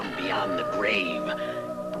horrors from beyond the grave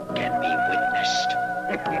can be witnessed.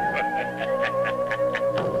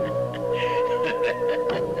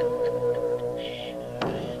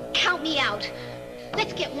 Count me out.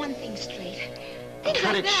 Let's get one thing straight. Things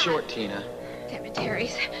Cut like it that. short, Tina.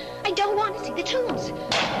 Cemeteries. I don't want to see the tombs.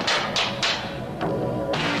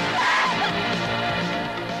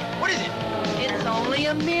 What is it? It's only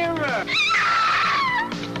a mirror.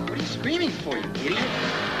 What are you screaming for, you idiot?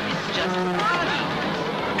 It's just fun.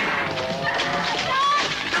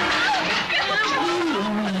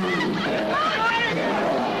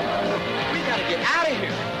 We gotta get out of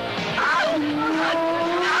here.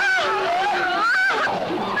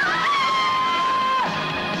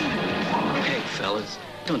 Hey, fellas,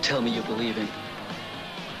 don't tell me you believe in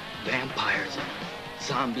vampires and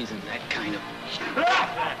zombies and that kind of...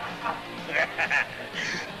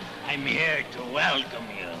 I'm here to welcome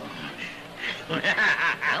you.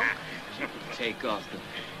 Take off the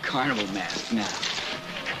carnival mask now.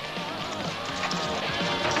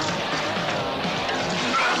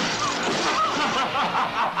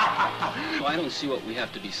 Well, I don't see what we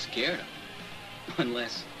have to be scared of.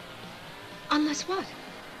 Unless what?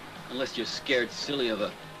 Unless you're scared silly of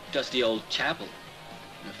a dusty old chapel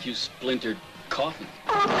and a few splintered coffins.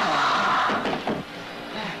 I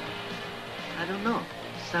don't know.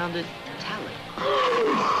 Sounded metallic.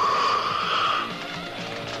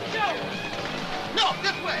 No,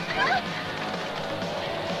 this way!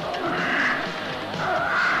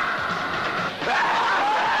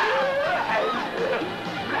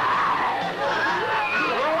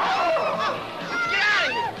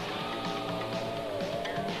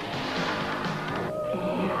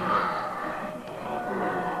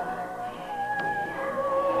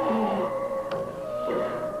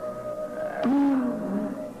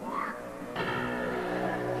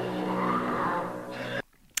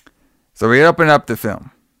 So we open up the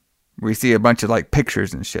film. We see a bunch of like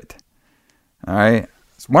pictures and shit. All right.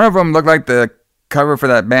 So one of them looked like the cover for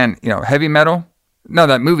that band, Heavy Metal. No,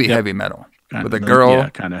 that movie Heavy Metal with a girl. Yeah,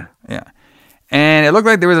 kind of. Yeah. And it looked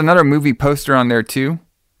like there was another movie poster on there too,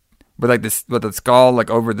 with like this with a skull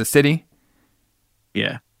like over the city.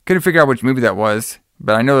 Yeah. Couldn't figure out which movie that was,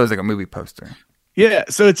 but I know there was like a movie poster. Yeah.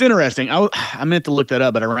 So it's interesting. I meant to look that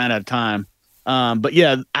up, but I ran out of time. But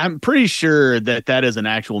yeah, I'm pretty sure that is an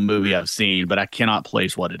actual movie I've seen, but I cannot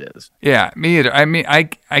place what it is. Yeah, me either. I mean, I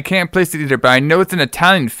can't place it either, but I know it's an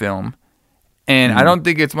Italian film, and I don't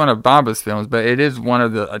think it's one of Baba's films, but it is one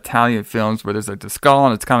of the Italian films where there's like the skull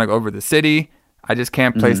and it's kind of like over the city. I just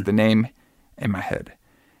can't place the name in my head.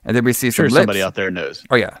 And then we see some lips. Somebody out there knows.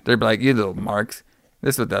 Oh yeah, they'd be like, "You little marks,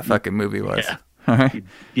 this is what that fucking movie was." Yeah,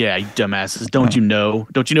 yeah, you dumbasses. Don't you know?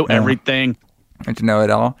 Don't you know everything? Don't you know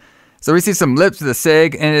it all? So we see some lips of the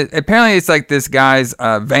SIG, and apparently it's like this guy's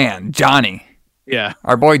van, Johnny. Yeah.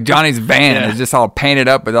 Our boy Johnny's van is just all painted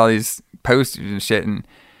up with all these posters and shit. And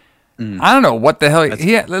I don't know what the hell.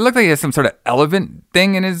 It looked like he has some sort of elephant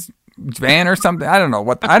thing in his van or something. I don't know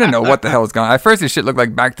what the hell is going on. At first, this shit looked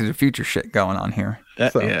like Back to the Future shit going on here.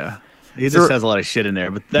 Yeah. He just has a lot of shit in there.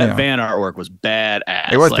 But that van artwork was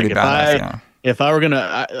badass. It was pretty badass, If I were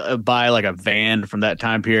gonna buy like a van from that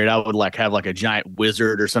time period, I would like have like a giant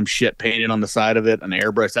wizard or some shit painted on the side of it, an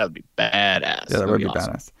airbrush. That would be badass. Yeah, that would be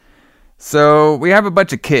awesome. Badass. So we have a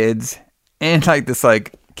bunch of kids in like this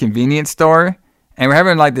like convenience store, and we're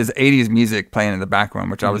having like this 80s music playing in the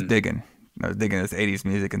background, which I was digging. I was digging this 80s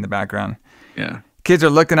music in the background. Yeah, kids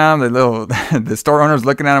are looking at them. The store owner's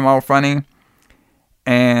looking at them all funny.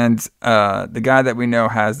 And the guy that we know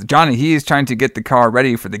has Johnny. He is trying to get the car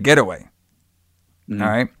ready for the getaway. All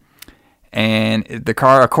right. And the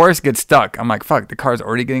car, of course, gets stuck. I'm like, fuck, the car's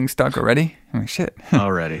already getting stuck already? I'm like, shit.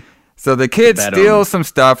 Already. So the kids steal some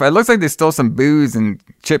stuff. It looks like they stole some booze and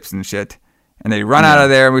chips and shit. And they run out of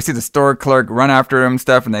there. We see the store clerk run after them and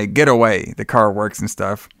stuff, and they get away. The car works and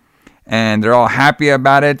stuff. And they're all happy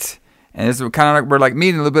about it. And this is kind of like, we're like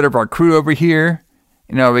meeting a little bit of our crew over here.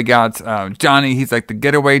 We got Johnny. He's like the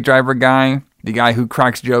getaway driver guy. The guy who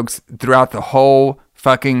cracks jokes throughout the whole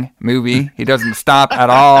fucking movie. He doesn't stop at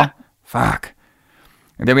all. Fuck.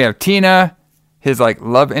 And then we have Tina, his like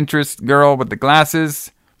love interest girl with the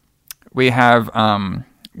glasses. We have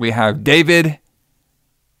David,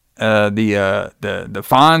 the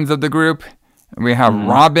Fonz of the group. And we have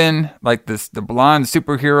Robin, like the blonde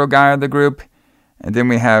superhero guy of the group. And then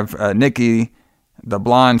we have Nikki, the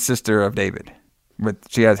blonde sister of David.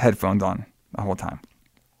 She has headphones on the whole time.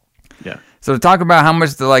 Yeah. So to talk about how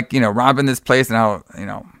much to rob in this place and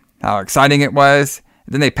how exciting it was.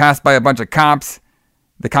 And then they pass by a bunch of cops.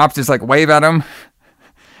 The cops just like wave at them,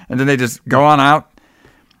 and then they just go on out.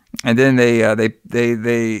 And then they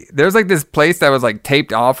there's like this place that was like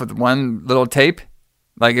taped off with one little tape.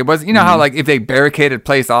 Like it was, how like if they barricaded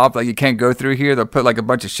place off, like you can't go through here, they'll put like a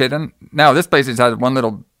bunch of shit in. No, this place just has one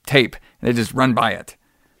little tape, and they just run by it.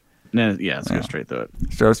 No, let's go straight through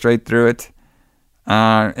it. Go straight through it.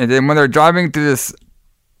 And then when they're driving through this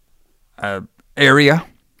area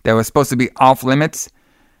that was supposed to be off limits,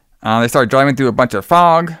 they start driving through a bunch of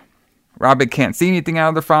fog. Robin can't see anything out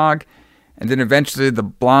of the fog. And then eventually the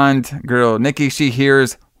blonde girl, Nikki, she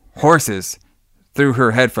hears horses through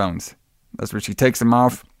her headphones. That's where she takes them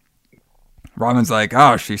off. Robin's like,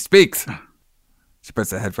 oh, she speaks. She puts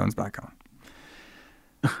the headphones back on.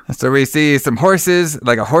 So we see some horses,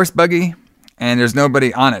 like a horse buggy, and there's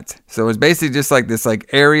nobody on it. So it's basically just like this like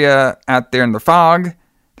area out there in the fog.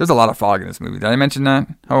 There's a lot of fog in this movie. Did I mention that?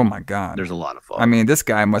 Oh my God. There's a lot of fog. I mean, this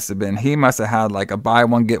guy must have had like a buy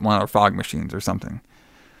one, get one of fog machines or something.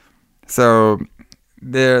 So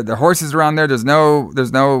the horses around there, there's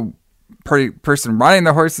no person riding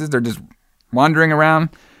the horses. They're just wandering around.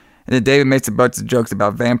 And then David makes a bunch of jokes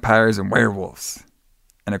about vampires and werewolves.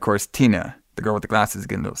 And of course, Tina, the girl with the glasses, is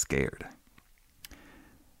getting a little scared.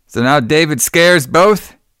 So now David scares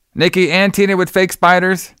both Nikki and Tina with fake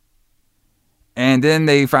spiders. And then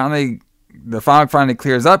the fog finally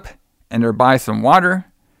clears up and they're by some water.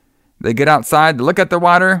 They get outside to look at the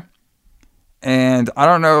water. And I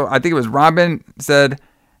don't know, I think it was Robin said,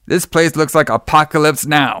 this place looks like Apocalypse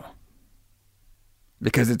Now.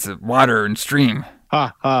 Because it's a water and stream.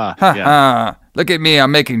 Ha ha. Ha Yeah. ha. Look at me,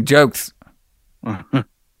 I'm making jokes. Yeah.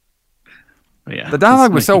 The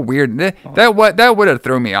dialogue was so weird. That would have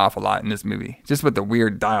thrown me off a lot in this movie, just with the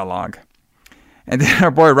weird dialogue. And then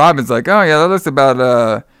our boy Robin's like, oh yeah, that looks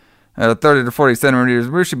about 30 to 40 centimeters.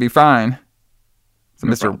 We should be fine. So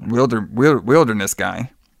no Mr. Wilderness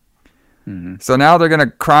guy. Mm-hmm. So now they're going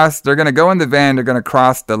to go in the van, they're going to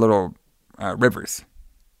cross the little rivers.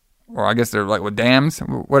 Or I guess they're like with dams.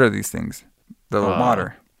 What are these things? The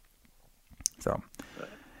water. So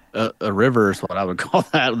a river is what I would call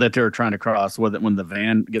that they were trying to cross when the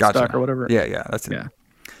van gets stuck or whatever. Yeah, that's it. Yeah.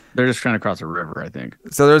 They're just trying to cross a river, I think.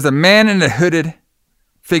 So there's a man in a hooded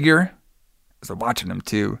figure. So watching him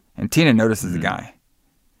too. And Tina notices the guy.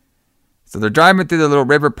 So they're driving through the little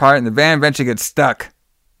river part and the van eventually gets stuck.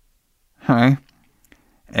 All right.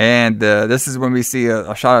 And this is when we see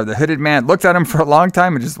a shot of the hooded man. Looks at him for a long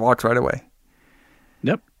time and just walks right away.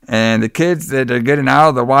 Yep. And the kids that are getting out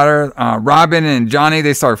of the water, Robin and Johnny,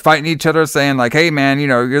 they start fighting each other, saying like, hey, man,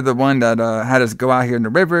 you're the one that had us go out here in the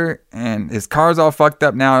river. And his car's all fucked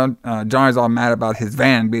up now. Johnny's all mad about his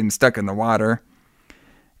van being stuck in the water.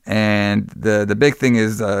 And the big thing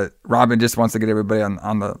is Robin just wants to get everybody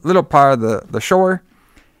on the little part of the shore.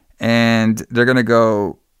 And they're going to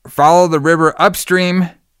go follow the river upstream.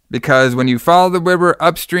 Because when you follow the river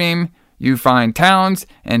upstream, you find towns,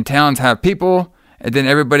 and towns have people, and then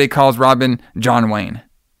everybody calls Robin John Wayne.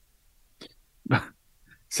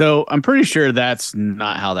 So I'm pretty sure that's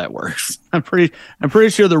not how that works. I'm pretty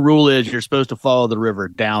sure the rule is you're supposed to follow the river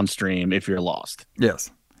downstream if you're lost.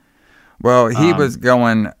 Yes. Well, he was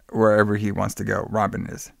going wherever he wants to go. Robin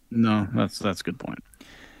is. No, that's a good point.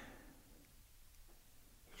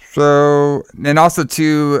 So, and also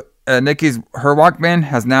too, Nikki's her Walkman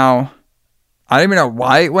has now, I don't even know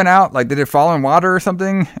why it went out. Like, did it fall in water or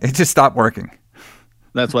something? It just stopped working.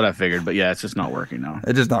 That's what I figured, but yeah, it's just not working now.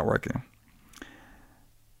 It's just not working.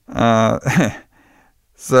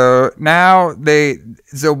 So now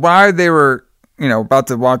while they were, about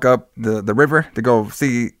to walk up the river to go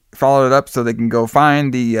follow it up so they can go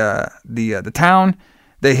find the town,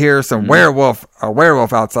 they hear some werewolf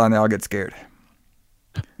outside and they all get scared.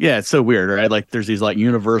 Yeah, it's so weird, right? Like there's these like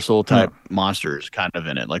universal type monsters kind of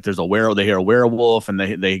in it. Like there's they hear a werewolf and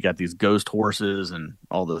they got these ghost horses and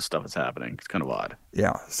all this stuff is happening. It's kind of odd.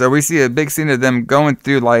 Yeah. So we see a big scene of them going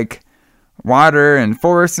through like water and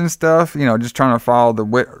forest and stuff, just trying to follow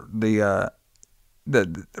the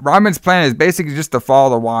Robin's plan is basically just to follow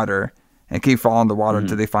the water and keep following the water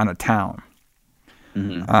until they find a town.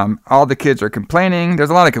 Mm-hmm. All the kids are complaining. There's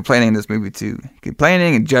a lot of complaining in this movie too.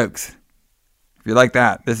 Complaining and jokes. If you like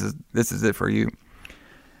that, this is it for you.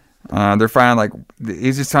 They're finding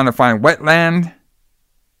he's just trying to find wetland,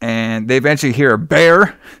 and they eventually hear a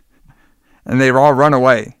bear, and they all run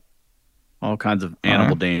away. All kinds of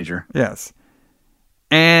animal danger. Yes.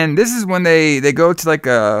 And this is when they go to like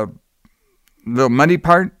a little muddy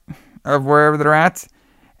part of wherever they're at,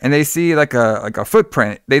 and they see like a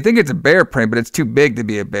footprint. They think it's a bear print, but it's too big to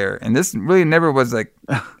be a bear. And this really never was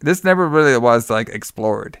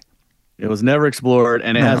explored. It was never explored,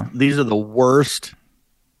 and these are the worst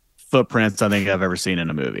footprints I think I've ever seen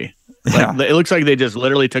in a movie. It looks like they just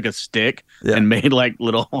literally took a stick and made like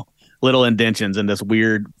little indentions in this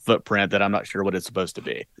weird footprint that I'm not sure what it's supposed to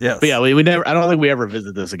be. Yes. But yeah, we never. I don't think we ever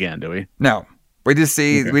visit this again, do we? No. We just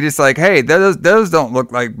see. We just like, hey, those don't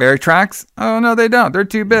look like bear tracks. Oh no, they don't. They're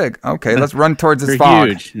too big. Okay, let's run towards this fog.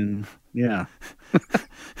 Huge. Yeah.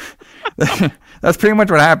 That's pretty much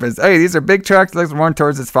what happens. Hey, these are big tracks. Let's run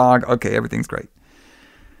towards this fog. Okay, everything's great.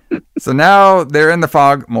 So now they're in the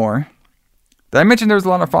fog more. Did I mention there was a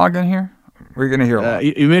lot of fog in here? We're gonna hear a lot.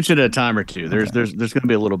 You mentioned it a time or two. There's gonna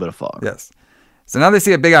be a little bit of fog. Yes. So now they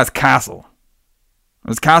see a big ass castle.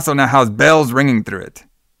 This castle now has bells ringing through it.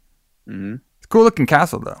 Mm-hmm. It's a cool looking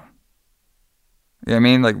castle though. You know what I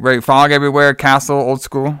mean? Like very fog everywhere, castle, old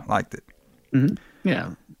school. Liked it. Mm-hmm.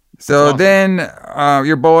 Yeah. So Awesome. then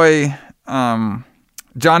your boy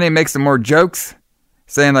Johnny makes some more jokes,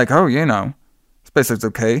 saying like, "Oh, you know, this place looks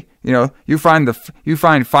okay. You know, you find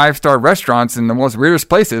 5-star restaurants in the most weirdest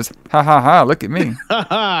places. Ha ha ha! Look at me.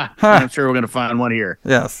 I'm sure we're gonna find one here.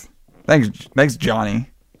 Yes. Thanks,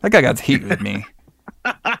 Johnny. That guy got heat with me.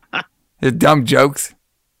 His dumb jokes.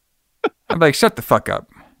 I'm like, shut the fuck up.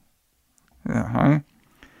 Yeah, huh?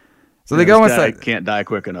 So they go inside. Can't die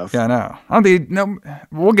quick enough. Yeah, I know. I don't think, no,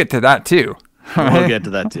 we'll get to that too. We'll get to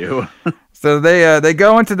that too. So they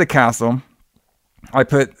go into the castle. I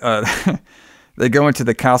put they go into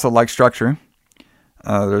the castle-like structure.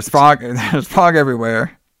 There's fog. There's fog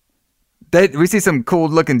everywhere. We see some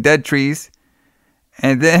cool-looking dead trees,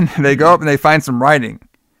 and then they go up and they find some writing,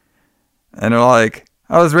 and they're like,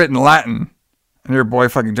 "I was written in Latin." And your boy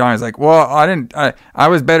fucking Johnny's like, "Well, I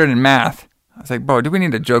was better than math." I was like, "Bro, do we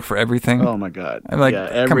need a joke for everything?" Oh my god! I'm like,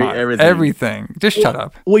 yeah, come on, everything. Just shut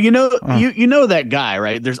up. Well, you know, you know that guy,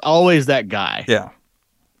 right? There's always that guy. Yeah.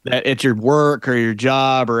 That at your work or your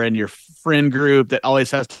job or in your friend group that always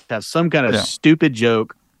has to have some kind of stupid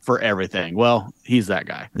joke for everything. Well, he's that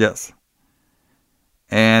guy. Yes.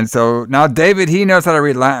 And so now David, he knows how to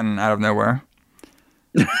read Latin out of nowhere.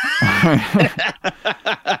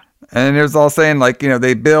 And it was all saying like, you know,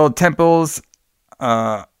 they build temples.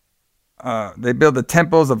 They build the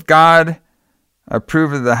temples of God,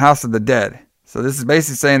 approved of the house of the dead. So this is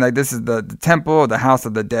basically saying like this is the temple of the house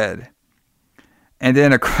of the dead. And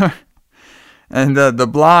then the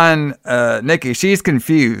blonde Nikki, she's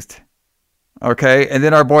confused. Okay, and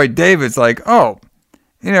then our boy David's like, "Oh,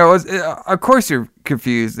 you know, of course you're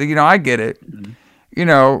confused. You know, I get it. Mm-hmm. You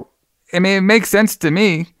know, I mean, it makes sense to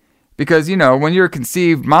me because you know when you're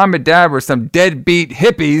conceived, mom and dad were some deadbeat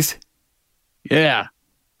hippies. Yeah,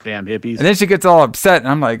 damn hippies. And then she gets all upset,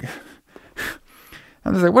 and I'm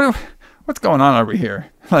just like, what's going on over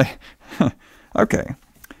here? Like, okay."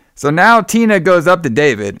 So now Tina goes up to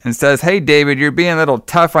David and says, "Hey, David, you're being a little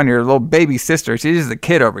tough on your little baby sister. She's just a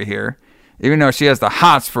kid over here, even though she has the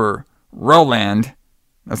hots for Roland."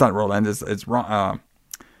 That's not Roland. It's Robin.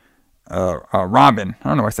 I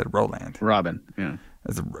don't know why I said Roland. Robin. Yeah.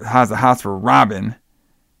 Has the hots for Robin.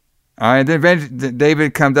 And then eventually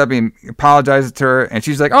David comes up and apologizes to her, and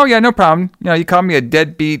she's like, "Oh yeah, no problem. You know, you called me a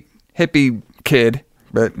deadbeat hippie kid,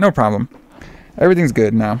 but no problem. Everything's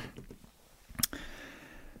good now."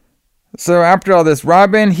 So after all this,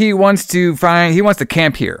 Robin, he wants to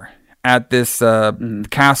camp here at this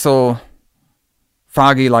castle,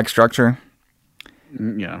 foggy-like structure.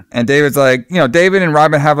 Yeah. And David's like, you know, David and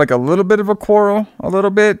Robin have like a little bit of a quarrel,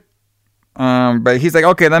 but he's like,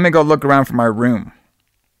 "Okay, let me go look around for my room."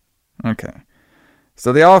 Okay.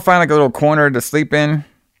 So they all find like a little corner to sleep in.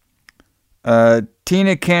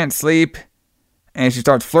 Tina can't sleep, and she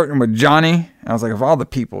starts flirting with Johnny. I was like, of all the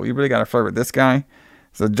people, you really got to flirt with this guy?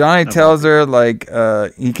 So Johnny tells her like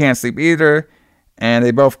he can't sleep either, and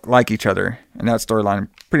they both like each other, and that storyline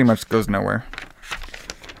pretty much goes nowhere.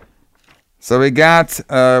 So we got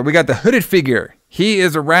the hooded figure. He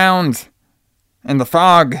is around in the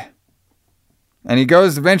fog, and he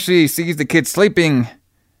goes eventually sees the kid sleeping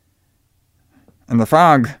in the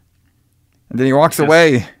fog, and then he walks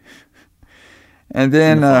away, and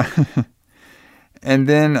then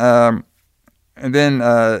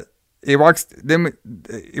he walks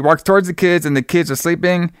towards the kids, and the kids are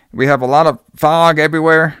sleeping. We have a lot of fog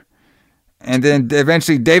everywhere. And then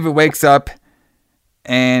eventually David wakes up,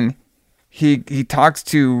 and he talks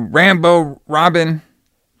to Rambo Robin,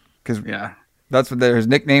 because that's what his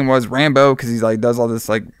nickname was, Rambo, because he's like does all this,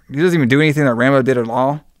 like he doesn't even do anything that Rambo did at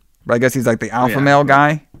all. But I guess he's like the alpha male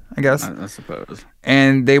guy, I guess. I suppose.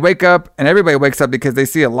 And they wake up, and everybody wakes up because they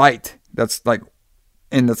see a light that's like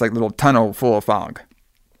in this like little tunnel full of fog.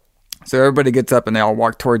 So everybody gets up and they all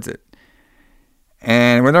walk towards it.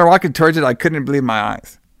 And when they're walking towards it, I couldn't believe my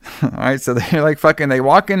eyes. All right, so they're like they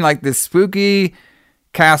walk in like this spooky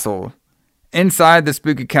castle. Inside the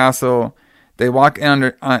spooky castle, they walk in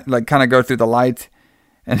under, like kind of go through the light.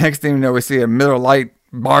 And next thing you know, we see a Miller Lite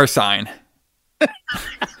bar sign.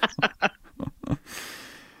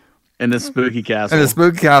 In the spooky castle. In the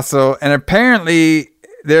spooky castle. And apparently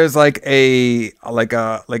there's like a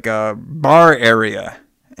bar area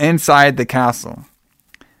inside the castle,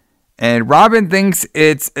 and Robin thinks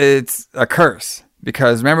it's a curse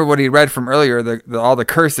because remember what he read from earlier, all the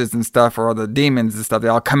curses and stuff, or all the demons and stuff, they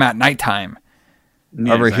all come at nighttime.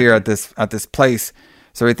 over here at this place.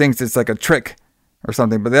 So he thinks it's like a trick or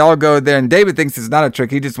something. But they all go there, and David thinks it's not a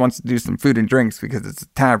trick. He just wants to do some food and drinks because it's a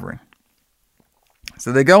tavern.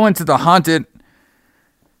 So they go into the haunted.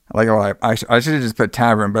 I should have just put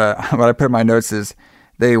tavern, but what I put in my notes is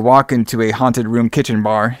they walk into a haunted room kitchen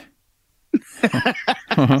bar.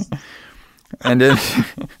 And then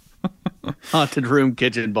haunted room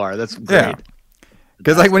kitchen bar. That's great. Yeah.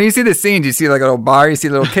 Because like when you see the scenes, you see like a little bar, you see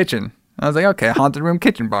a little kitchen. I was like, okay, haunted room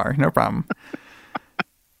kitchen bar, no problem.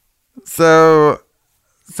 So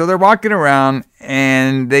they're walking around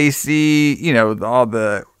and they see,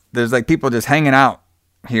 there's like people just hanging out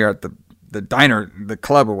here at the diner, the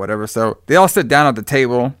club or whatever. So they all sit down at the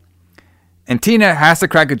table and Tina has to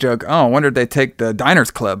crack a joke. Oh, I wonder if they take the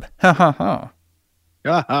diners club. Ha ha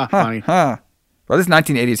ha. Funny. Well, this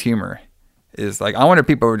 1980s humor is like, I wonder if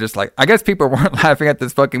people were just like, I guess people weren't laughing at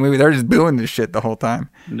this fucking movie. They're just booing this shit the whole time.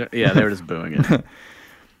 Yeah, they were just booing it.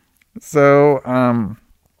 So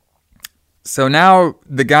now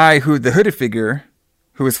the guy the hooded figure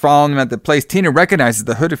who was following him at the place, Tina recognizes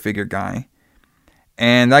the hooded figure guy.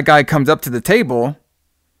 And that guy comes up to the table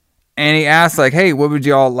and he asks like, hey, what would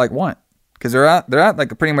you all like want? Because they're at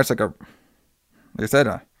like pretty much like a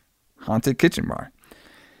haunted kitchen bar.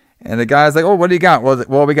 And the guy's like, oh, what do you got?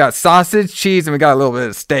 Well, we got sausage, cheese, and we got a little bit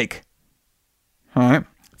of steak. All right.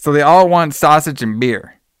 So they all want sausage and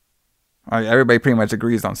beer. All right, everybody pretty much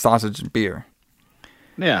agrees on sausage and beer.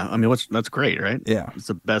 Yeah, I mean, that's great, right? Yeah. It's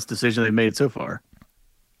the best decision they've made so far.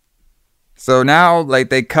 So now,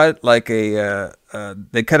 like, they cut like a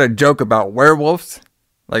joke about werewolves.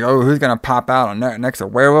 Like, oh, who's going to pop out on next to a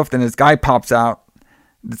werewolf? Then this guy pops out,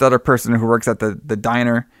 this other person who works at the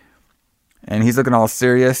diner. And he's looking all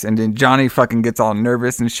serious. And then Johnny fucking gets all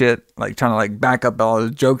nervous and shit. Like trying to like back up all the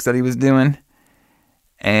jokes that he was doing.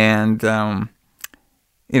 And,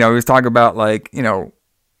 he was talking about like,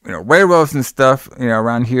 werewolves and stuff,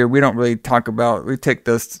 around here. We don't really talk about, we take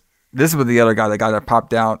this was the other guy, the guy that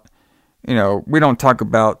popped out. We don't talk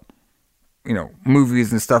about,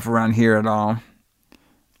 movies and stuff around here at all.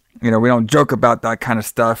 We don't joke about that kind of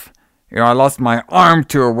stuff. I lost my arm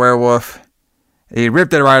to a werewolf. He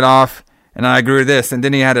ripped it right off. And I grew this, and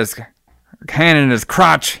then he had his hand in his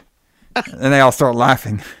crotch, and they all start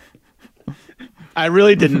laughing. I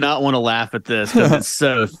really did not want to laugh at this because it's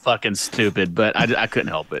so fucking stupid, but I couldn't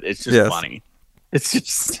help it. It's just funny. It's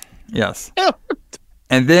just yes.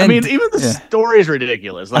 And then I mean, even the story is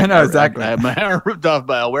ridiculous. Like, I know exactly. I had my arm ripped off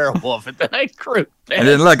by a werewolf, and then I grew. And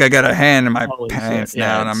then look, I got a hand in my pants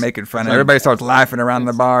now, and I'm making fun of. Everybody starts laughing around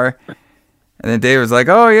the bar. And then Dave was like,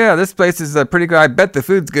 oh, yeah, this place is pretty good. I bet the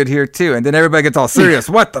food's good here, too. And then everybody gets all serious.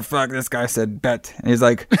 What the fuck? This guy said bet. And he's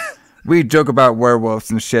like, we joke about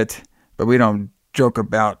werewolves and shit, but we don't joke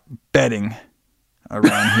about betting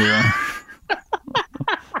around here.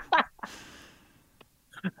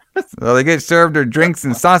 So they get served their drinks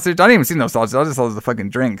and sausage. I didn't even see no sausage. I just saw the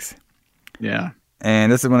fucking drinks. Yeah.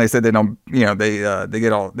 And this is when they said they don't,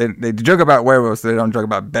 they joke about werewolves, so they don't joke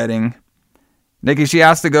about betting. Nikki, she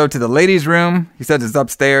has to go to the ladies' room. He says it's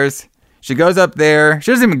upstairs. She goes up there.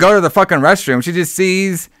 She doesn't even go to the fucking restroom. She just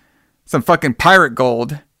sees some fucking pirate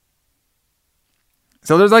gold.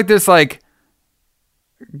 So there's like this like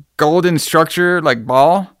golden structure, like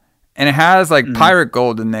ball. And it has like pirate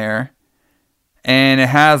gold in there. And it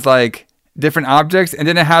has like different objects. And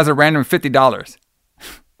then it has a random $50.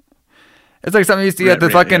 It's like something you see at the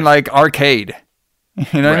fucking like arcade.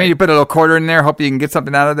 You know what I mean? You put a little quarter in there. Hope you can get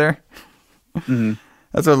something out of there. Mm-hmm.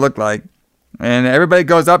 That's what it looked like. And everybody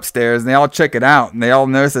goes upstairs and they all check it out and they all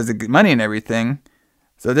notice there's money and everything.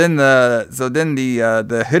 So then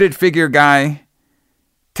the hooded figure guy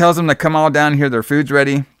tells them to come all down here. Their food's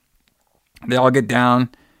ready. They all get down.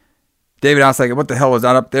 David asks like, what the hell was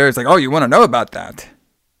that up there? It's like, oh, you want to know about that?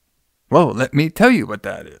 Well, let me tell you what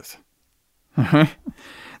that is. Then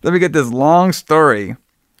we get this long story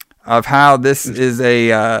of how this is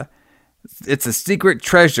it's a secret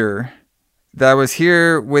treasure that was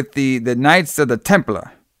here with the Knights of the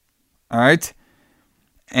Templar. All right.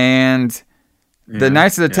 And the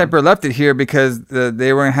Knights of the Templar left it here because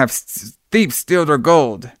they were going to have thieves steal their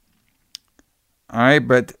gold. All right.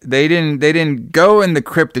 But they didn't go in the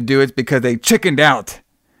crypt to do it because they chickened out.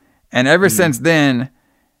 And ever since then,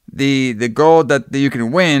 the gold that you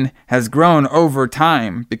can win has grown over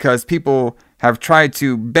time because people have tried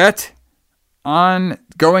to bet on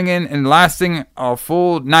going in and lasting a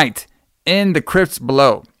full night in the crypts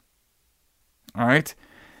below. All right.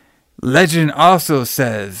 Legend also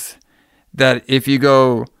says that if you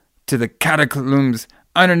go to the catacombs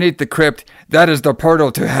underneath the crypt, that is the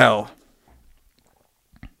portal to hell.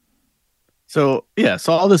 So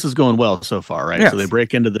all this is going well so far, right? Yes. So they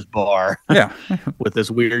break into this bar, Yeah. with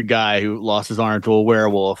this weird guy who lost his arm to a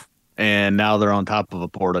werewolf, and now they're on top of a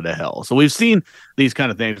portal to hell. So we've seen these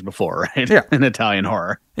kind of things before, right? Yeah. In Italian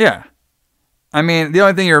horror. Yeah. I mean, the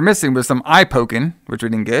only thing you were missing was some eye poking, which we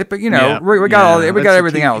didn't get, but we got we got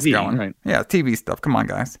everything else going. Right. Yeah, TV stuff. Come on,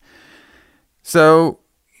 guys. So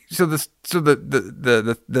the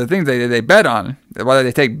things they bet on, why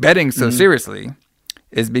they take betting so seriously,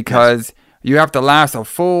 is because you have to last a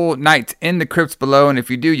full night in the crypts below, and if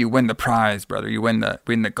you do, you win the prize, brother. You win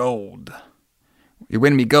the gold. You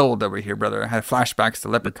win me gold over here, brother. I had flashbacks to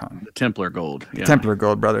Leprechaun. The Templar gold. Yeah. Templar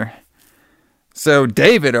gold, brother. So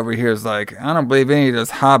David over here is like, I don't believe any of this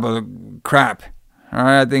hobba crap. All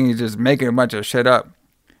right, I think he's just making a bunch of shit up.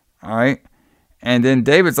 All right, and then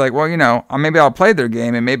David's like, well, maybe I'll play their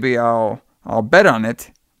game and maybe I'll bet on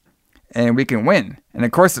it, and we can win. And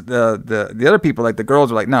of course, the other people, like the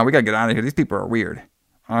girls, are like, no, we gotta get out of here. These people are weird.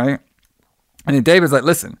 All right, and then David's like,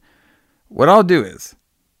 listen, what I'll do is,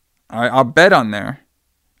 all right, I'll bet on there.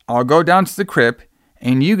 I'll go down to the crypt,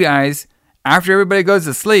 and you guys, after everybody goes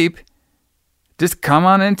to sleep, just come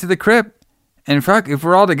on into the crypt, and fuck, if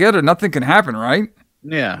we're all together, nothing can happen, right?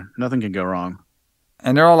 Yeah, nothing can go wrong.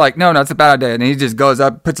 And they're all like, no, that's a bad idea. And he just goes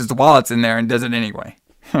up, puts his wallets in there, and does it anyway.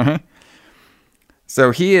 So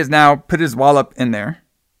he has now put his wallet in there.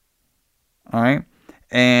 All right.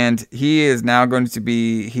 And he is now going to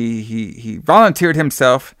be, he volunteered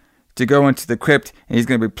himself to go into the crypt, and he's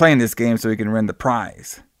going to be playing this game so he can win the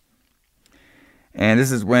prize. And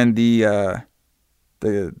this is when the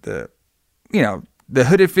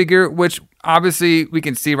hooded figure, which obviously we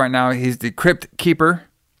can see right now, he's the crypt keeper.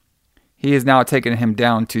 He is now taking him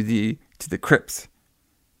down to the crypts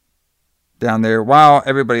down there, while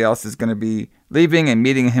everybody else is going to be leaving and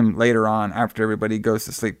meeting him later on after everybody goes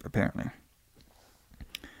to sleep, apparently.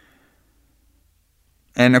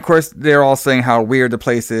 And of course, they're all saying how weird the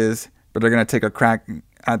place is, but they're going to take a crack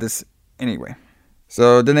at this anyway.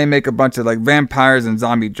 So then they make a bunch of like vampires and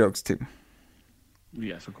zombie jokes too.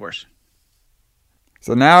 Yes, of course.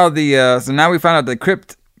 So now we find out the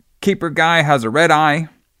crypt keeper guy has a red eye,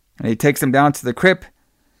 and he takes him down to the crypt.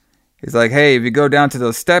 He's like, hey, if you go down to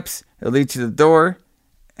those steps, it'll lead you to the door.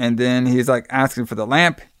 And then he's like asking for the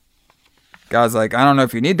lamp. Guy's like, I don't know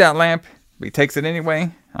if you need that lamp, but he takes it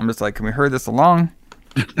anyway. I'm just like, can we hurry this along?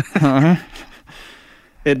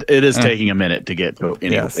 It is taking a minute to get to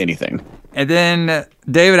anything. And then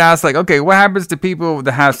David asks, like, okay, what happens to people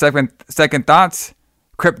that have second thoughts?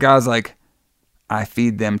 Crypt guy's like, I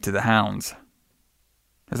feed them to the hounds.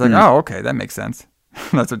 It's like, oh, okay, that makes sense.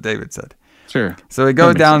 That's what David said. Sure. So he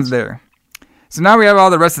goes down there. So now we have all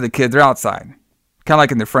the rest of the kids. They're outside, kind of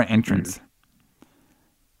like in the front entrance.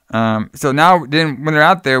 So now then when they're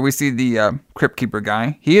out there, we see the crypt keeper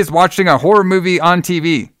guy. He is watching a horror movie on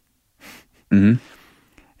TV. Mm-hmm.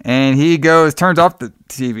 And he turns off the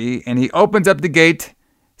TV, and he opens up the gate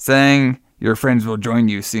saying, your friends will join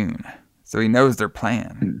you soon. So he knows their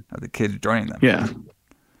plan of the kids joining them. Yeah.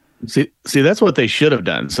 See, that's what they should have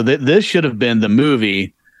done. So this should have been the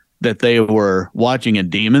movie that they were watching in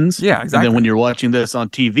Demons. Yeah, exactly. And then when you're watching this on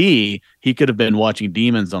TV, he could have been watching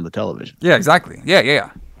Demons on the television. Yeah, exactly.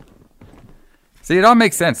 Yeah. See, it all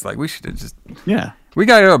makes sense. Like, we should have just... Yeah. We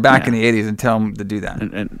got to go back in the 80s and tell them to do that.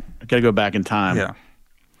 And got to go back in time. Yeah.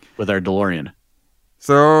 With our DeLorean.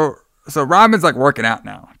 So Robin's like working out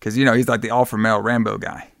now because, he's like the alpha male Rambo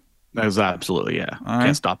guy. That's absolutely, yeah. Right.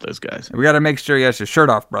 Can't stop those guys. We got to make sure he has his shirt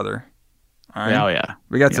off, brother. All right? Oh, yeah.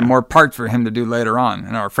 We got some more parts for him to do later on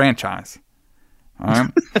in our franchise. All right.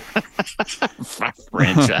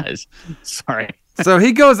 Franchise. Sorry. So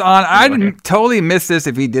he goes on. I didn't totally miss this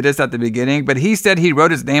if he did this at the beginning, but he said he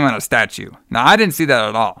wrote his name on a statue. Now, I didn't see that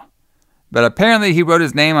at all. But apparently he wrote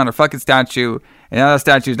his name on a fucking statue, and now the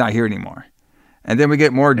statue's not here anymore. And then we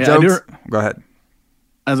get more jokes. Go ahead.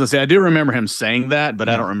 As I say, I do remember him saying that, but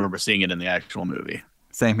I don't remember seeing it in the actual movie.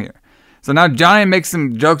 Same here. So now Johnny makes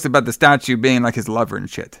some jokes about the statue being like his lover and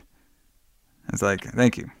shit. It's like,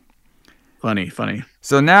 thank you. Funny.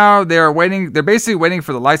 So now they're basically waiting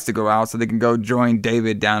for the lights to go out so they can go join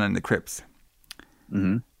David down in the crypts.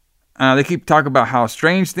 Mm-hmm. They keep talking about how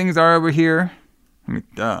strange things are over here. I mean,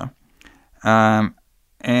 duh.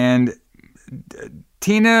 And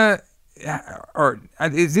Tina, or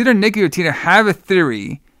it's either Nikki or Tina, have a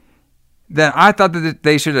theory that I thought that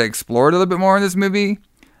they should have explored a little bit more in this movie,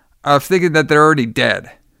 of thinking that they're already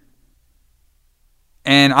dead.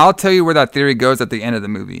 And I'll tell you where that theory goes at the end of the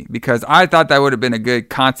movie, because I thought that would have been a good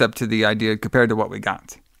concept to the idea compared to what we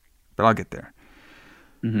got. But I'll get there.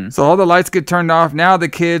 Mm-hmm. So all the lights get turned off. Now the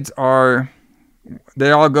kids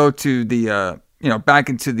they all go to the back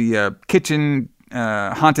into the kitchen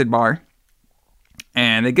haunted bar.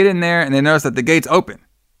 And they get in there and they notice that the gate's open.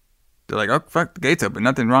 They're like, oh, fuck, the gate's open.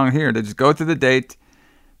 Nothing wrong here. They just go through the gate.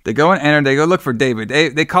 They go and enter. They go look for David.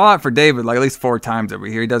 They call out for David like at least 4 times over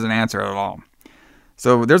here. He doesn't answer at all.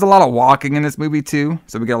 So there's a lot of walking in this movie too.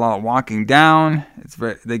 So we get a lot of walking down.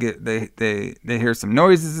 They hear some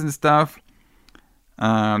noises and stuff.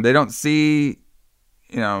 They don't see,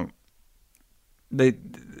 they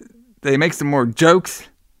make some more jokes.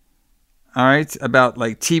 All right, about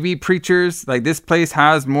like TV preachers. Like this place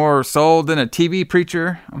has more soul than a TV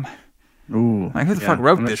preacher. Ooh, like who the fuck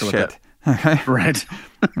wrote this shit? Right.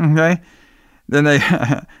 Okay. Then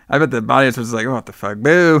I bet the audience was like, oh, what the fuck,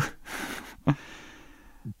 boo.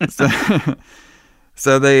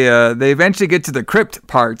 So they eventually get to the crypt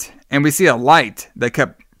part, and we see a light that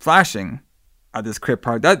kept flashing at this crypt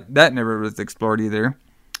part. That never was explored either.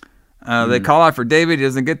 They call out for David. He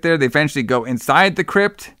doesn't get there. They eventually go inside the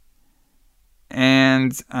crypt,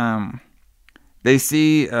 and they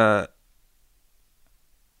see.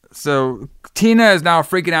 So Tina is now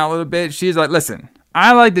freaking out a little bit. She's like, "Listen,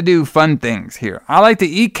 I like to do fun things here. I like to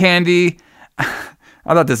eat candy." I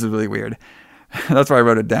thought this was really weird. That's why I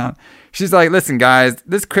wrote it down. She's like, listen, guys,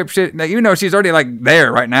 this crypt shit, like, she's already like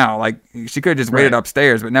there right now. Like she could have just waited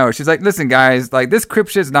upstairs, but no, she's like, listen, guys, like this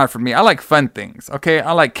crypt shit's not for me. I like fun things. Okay.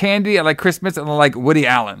 I like candy. I like Christmas, and I like Woody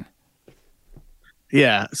Allen.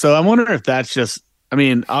 Yeah. So I wonder if that's just,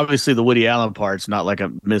 obviously the Woody Allen part's not like a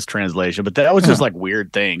mistranslation, but that was just like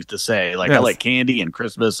weird things to say. Like, yes. I like candy and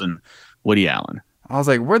Christmas and Woody Allen. I was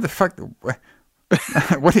like, where the fuck?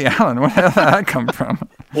 Woody Allen, where the hell did that come from?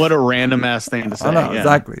 What a random ass thing to say. I know,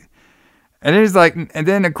 exactly. And he's like, and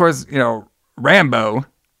then of course, Rambo.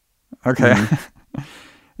 Okay.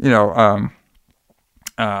 Mm-hmm.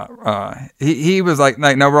 He was like,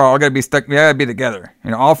 no, we're all gotta be stuck. We gotta be together.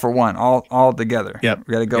 All for one, all together. Yep.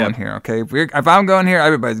 We gotta go in here. Okay. If I'm going here,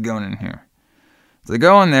 everybody's going in here. So they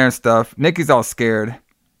go in there and stuff. Nikki's all scared.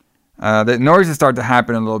 The noises start to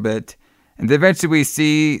happen a little bit. And eventually we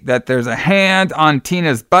see that there's a hand on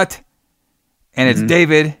Tina's butt, and it's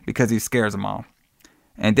David, because he scares them all.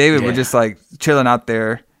 And David was just like chilling out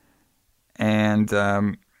there. And,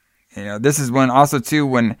 this is when also too,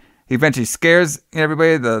 when he eventually scares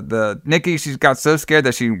everybody, the Nikki, she got so scared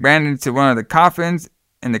that she ran into one of the coffins,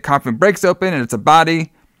 and the coffin breaks open, and it's a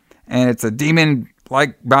body, and it's a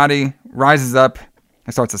demon-like body, rises up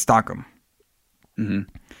and starts to stalk him. Mm-hmm.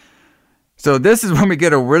 So this is when we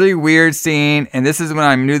get a really weird scene, and this is when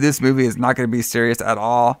I knew this movie is not going to be serious at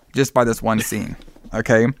all, just by this one scene.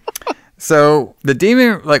 Okay, so the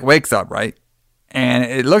demon wakes up, right, and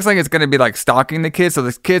it looks like it's going to be stalking the kids. So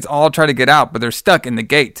the kids all try to get out, but they're stuck in the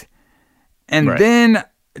gate. And then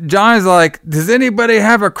John's like, "Does anybody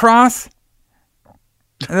have a cross?"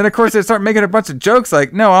 And then of course they start making a bunch of jokes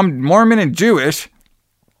like, "No, I'm Mormon and Jewish.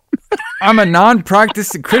 I'm a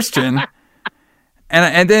non-practicing Christian."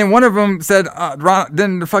 And then one of them said,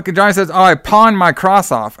 then the fucking Johnny says, "Oh, I pawned my cross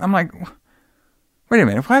off." I'm like, wait a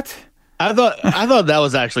minute, what? I thought that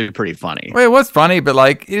was actually pretty funny. Well, it was funny, but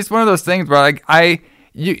it's one of those things where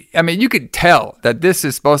you could tell that this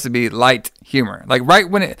is supposed to be light humor. Right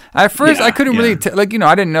when it, at first I couldn't really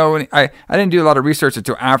I didn't know, I didn't do a lot of research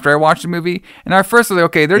until after I watched the movie. And at first I was like,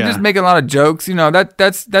 okay, they're just making a lot of jokes,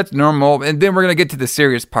 that's normal. And then we're going to get to the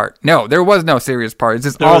serious part. No, there was no serious part. It's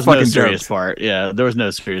just there all was fucking no serious jokes. Part. Yeah, there was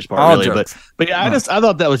no serious part all really. Jokes. But yeah, I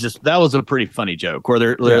thought that was a pretty funny joke where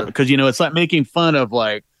they're, because it's like making fun of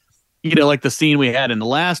like the scene we had in the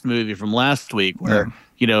last movie from last week where,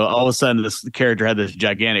 all of a sudden this character had this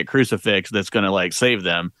gigantic crucifix that's going to save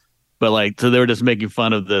them. But so they were just making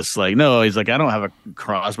fun of this. No, he's like, I don't have a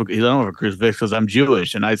cross. I don't have a crucifix because I'm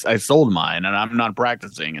Jewish and I sold mine and I'm not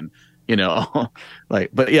practicing. And,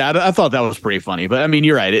 but yeah, I thought that was pretty funny. But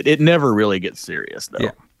you're right. It never really gets serious though.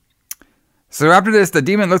 Yeah. So after this, the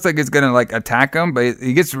demon looks like it's going to attack him, but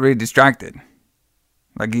he gets really distracted.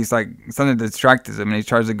 He's something distracts him, and he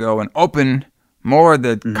tries to go and open more of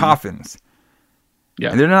the coffins.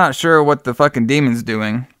 Yeah. And they're not sure what the fucking demon's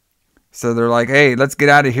doing. So they're like, hey, let's get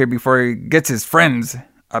out of here before he gets his friends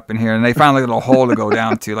up in here. And they find a little hole to go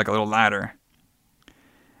down to, a little ladder.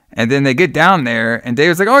 And then they get down there, and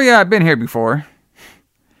David's like, oh yeah, I've been here before.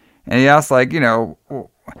 And he asks and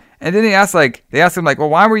then they ask him well,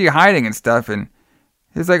 why were you hiding and stuff? And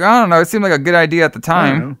he's like, I don't know, it seemed like a good idea at the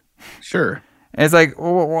time. Sure. And it's like,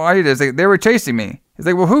 well, why are you there? They were chasing me. He's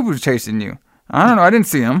like, well, who was chasing you? I don't know. I didn't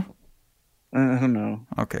see him. I don't know.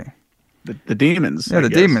 Okay. The demons. Yeah, the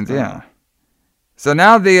demons. Yeah. So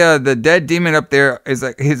now the dead demon up there is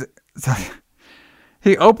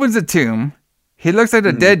he opens a tomb. He looks like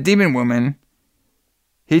the dead demon woman.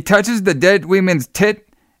 He touches the dead woman's tit,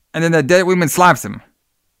 and then the dead woman slaps him.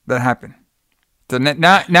 That happened. So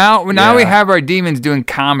now we have our demons doing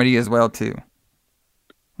comedy as well too.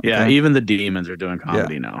 Yeah, Okay. even the demons are doing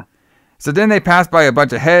comedy now. So then they pass by a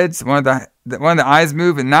bunch of heads. One of the eyes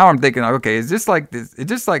move, and now I'm thinking, okay, is this like this? It's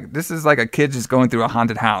just like this is like a kid just going through a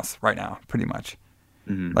haunted house right now, pretty much.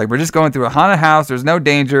 Mm-hmm. Like we're just going through a haunted house. There's no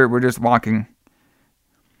danger. We're just walking.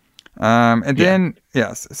 Then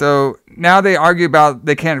yes. So now they argue about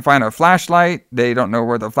they can't find a flashlight. They don't know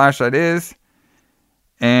where the flashlight is,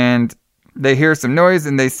 and they hear some noise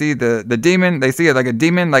and they see the demon. They see it like a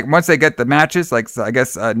demon. Like once they get the matches, like so I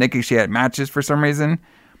guess Nikki, she had matches for some reason.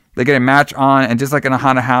 They get a match on, and just like in a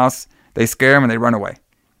haunted house, they scare him and they run away.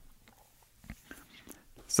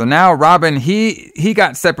 So now Robin, he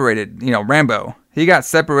got separated. You know, Rambo. He got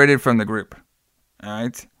separated from the group. All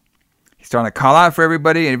right. He's trying to call out for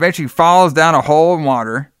everybody, and eventually falls down a hole in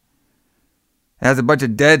water. It has a bunch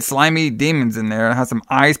of dead, slimy demons in there. It has some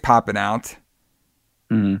eyes popping out.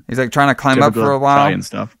 Mm-hmm. He's like trying to climb up for a while. And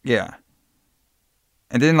stuff. Yeah.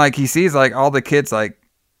 And then like he sees like all the kids like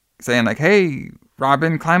saying like, "Hey,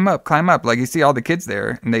 Robin, climb up, climb up." Like you see all the kids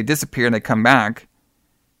there, and they disappear and they come back.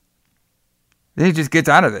 Then he just gets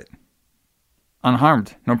out of it,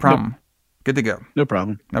 unharmed, no problem, good to go, No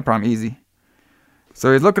problem. easy.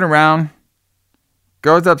 So he's looking around,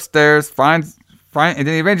 goes upstairs, finds, and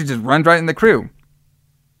then he eventually just runs right in the crew.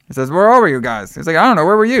 He says, "Where are you guys?" He's like, "I don't know.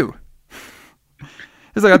 Where were you?"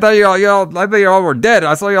 He's like, I thought you all were dead.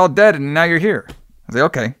 I saw you all dead, and now you're here." I was like,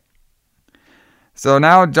 "Okay." So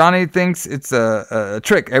now Johnny thinks it's a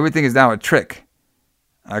trick. Everything is now a trick.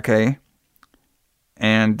 Okay.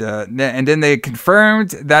 And then they confirmed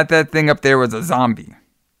that thing up there was a zombie.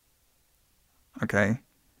 Okay.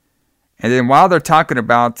 And then while they're talking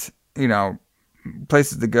about, you know,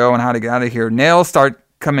 places to go and how to get out of here, nails start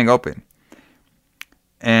coming open.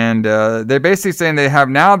 And they're basically saying they have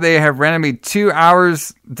randomly 2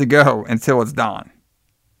 hours to go until it's dawn.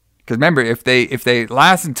 Because remember, if they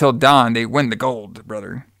last until dawn, they win the gold,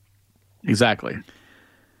 brother. Exactly.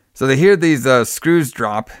 So they hear these screws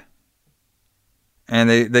drop, and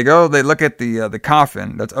they look at the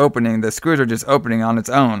coffin that's opening. The screws are just opening on its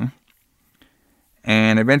own,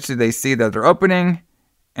 and eventually they see that they're opening,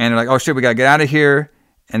 and they're like, "Oh shit, we gotta get out of here."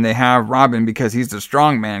 And they have Robin, because he's the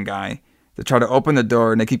strongman guy, to try to open the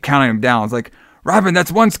door, and they keep counting him down. It's like, "Robin,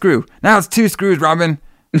 that's one screw. Now it's 2 screws, Robin.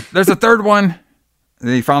 There's a third one." And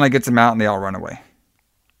then he finally gets them out, and they all run away.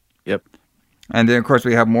 Yep. And then, of course,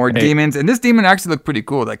 we have more demons. And this demon actually looked pretty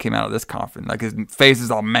cool that came out of this coffin. Like, his face is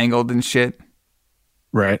all mangled and shit.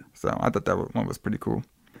 Right. So I thought that one was pretty cool.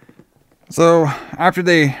 So after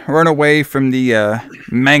they run away from the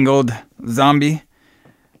mangled zombie,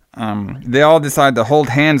 they all decide to hold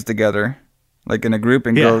hands together, like in a group,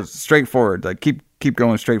 and go straight forward. Like, keep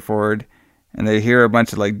going straight forward. And they hear a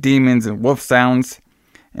bunch of, like, demons and wolf sounds.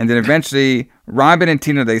 And then eventually, Robin and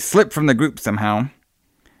Tina, they slip from the group somehow.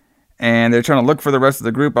 And they're trying to look for the rest of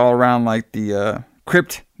the group all around, like, the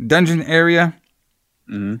crypt dungeon area.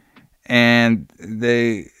 Mm-hmm. And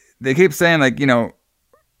they keep saying, like, you know,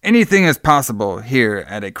 anything is possible here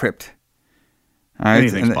at a crypt. All right?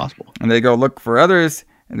 Anything's possible. And they go look for others,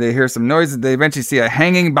 and they hear some noises. They eventually see a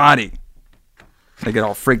hanging body. They get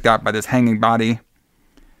all freaked out by this hanging body.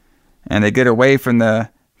 And they get away from the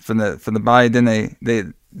body.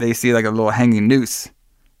 Then they see like a little hanging noose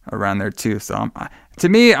around there too. So to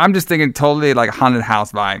me, I'm just thinking totally like haunted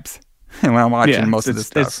house vibes when I'm watching most of this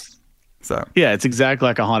stuff. So yeah, it's exactly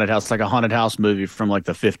like a haunted house, like a haunted house movie from like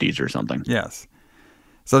the 50s or something. Yes.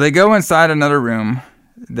 So they go inside another room.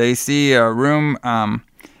 They see a room.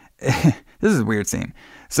 This is a weird scene.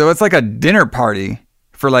 So it's like a dinner party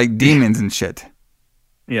for like demons and shit.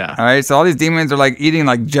 Yeah. All right. So all these demons are like eating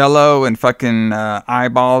like Jello and fucking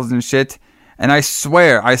eyeballs and shit. And I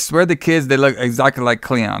swear the kids, they look exactly like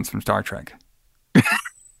Klingons from Star Trek.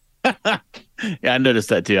 Yeah, I noticed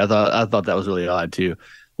that too. I thought that was really odd too.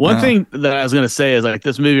 One thing that I was going to say is like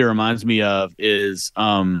this movie reminds me of is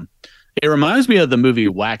it reminds me of the movie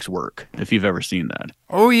Waxwork, if you've ever seen that.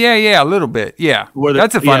 Oh yeah, a little bit. Yeah.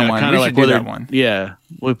 That's a fun one. We should do that one. Yeah,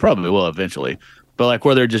 we probably will eventually. But like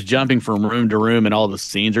where they're just jumping from room to room and all the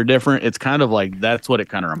scenes are different. It's kind of like that's what it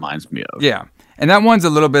kind of reminds me of. Yeah. And that one's a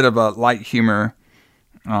little bit of a light humor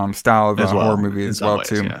style of a horror movie as well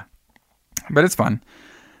too. Yeah. But it's fun.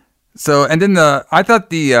 So, and then I thought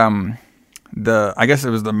the I guess it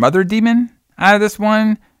was the mother demon out of this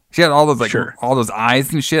one. She had all those like all those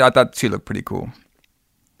eyes and shit. I thought she looked pretty cool.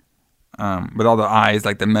 With all the eyes,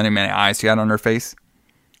 like the many eyes she had on her face.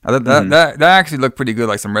 I thought that actually looked pretty good,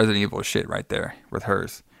 like some Resident Evil shit right there with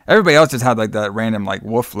hers. Everybody else just had like that random like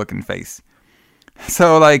wolf looking face.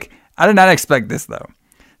 So, like, I did not expect this, though.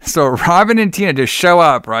 So, Robin and Tina just show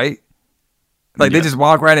up, right? Like, they just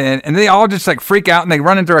walk right in, and they all just, like, freak out, and they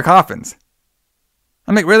run into our coffins.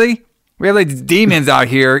 I'm like, really? We have, like, these demons out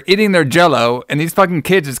here eating their Jell-O, and these fucking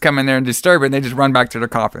kids just come in there and disturb it, and they just run back to their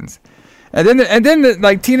coffins. And then,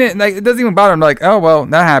 like, Tina, like, it doesn't even bother them. Like, oh, well,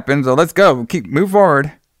 that happens, so let's go. Move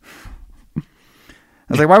forward. I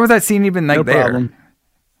was like, why was that scene even, like, No there? problem.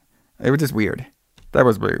 It was just weird. That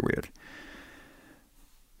was very weird.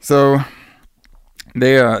 So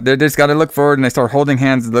they just got to look forward, and they start holding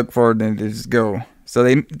hands and look forward, and they just go. So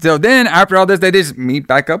then after all this, they just meet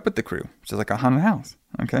back up with the crew, which is like a haunted house.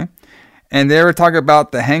 Okay, and they were talking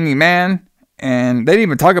about the hanging man, and they didn't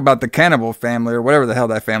even talk about the cannibal family or whatever the hell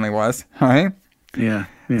that family was. All right. Yeah.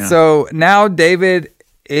 So now David,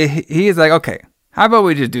 he is like, okay, how about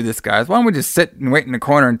we just do this, guys? Why don't we just sit and wait in the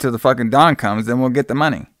corner until the fucking dawn comes, then we'll get the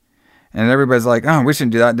money. And everybody's like, oh, we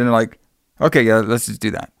shouldn't do that. And then they're like, okay, yeah, let's just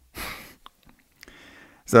do that.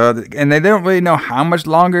 So, and they don't really know how much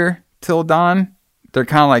longer till dawn. They're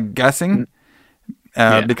kind of like guessing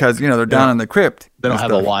because, they're down in the crypt. They don't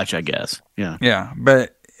have a watch, I guess. Yeah. Yeah.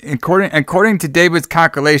 But according to David's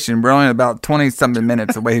calculation, we're only about 20-something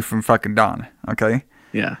minutes away from fucking dawn. Okay.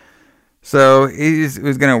 Yeah. So he was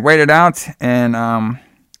going to wait it out. And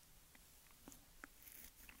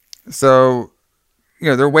so,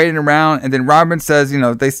 they're waiting around. And then Robin says,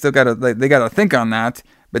 they still got to, they got to think on that.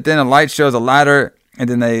 But then a light shows a ladder. And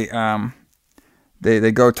then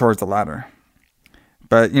they go towards the ladder.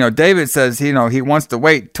 But, David says, he wants to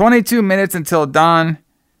wait 22 minutes until dawn.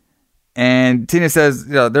 And Tina says,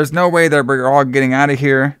 there's no way that we're all getting out of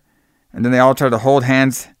here. And then they all try to hold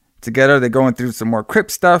hands together. They're going through some more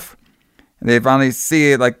crypt stuff. And they finally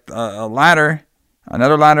see like a ladder,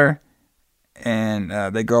 another ladder. And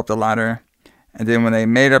they go up the ladder. And then when they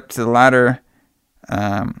made up to the ladder,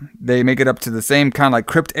 they make it up to the same kind of like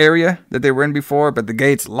crypt area that they were in before, but the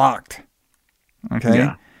gate's locked. Okay.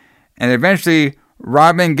 Yeah. And eventually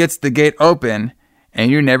Robin gets the gate open, and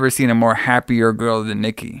you've never seen a more happier girl than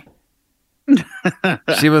Nikki.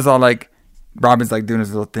 She was all like, Robin's like doing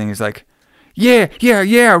his little thing. He's like,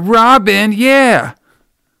 yeah, Robin, yeah.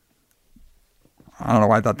 I don't know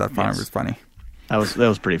why I thought that was funny. That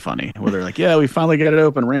was pretty funny. Where they're like, yeah, we finally got it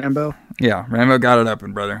open, Rambo. Yeah, Rambo got it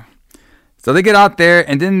open, brother. So they get out there,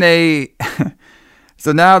 and then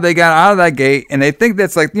so now they got out of that gate, and they think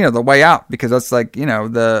that's like, the way out, because that's like,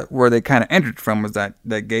 where they kind of entered from was that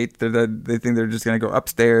gate. They think they're just going to go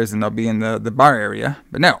upstairs, and they'll be in the bar area.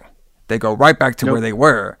 But no, they go right back to where they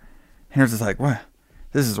were. And they're just like, what?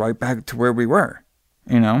 This is right back to where we were,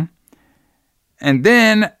 And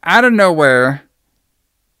then, out of nowhere,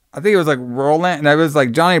 I think it was like Roland, and it was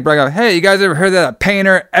like Johnny brought up, hey, you guys ever heard of that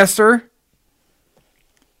painter Esser?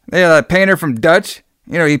 Yeah, that painter from Dutch.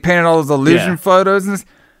 He painted all those illusion photos. And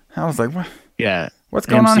I was like, what? Yeah. What's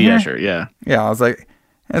going on here? Escher, yeah. Yeah, I was like,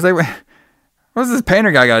 what's this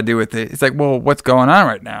painter guy got to do with it? It's like, well, what's going on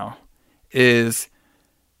right now is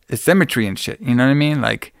symmetry and shit. You know what I mean?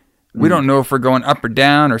 Like, we don't know if we're going up or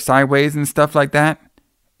down or sideways and stuff like that.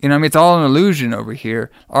 It's all an illusion over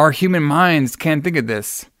here. Our human minds can't think of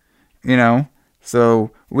this.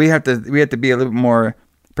 So we have to be a little bit more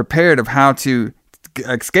prepared of how to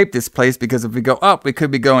escape this place, because if we go up, we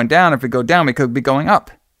could be going down. If we go down, we could be going up.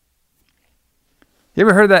 You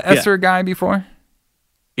ever heard of that Esser guy before?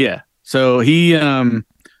 Yeah. So he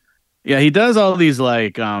does all these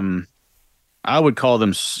like I would call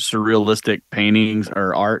them surrealistic paintings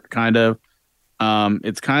or art, kind of.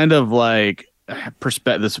 It's kind of like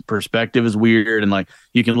this perspective is weird, and like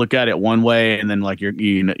you can look at it one way, and then like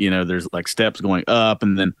there's like steps going up,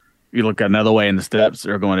 and then you look another way and the steps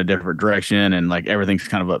are going a different direction, and like everything's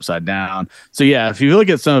kind of upside down. So yeah, if you look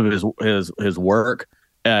at some of his work,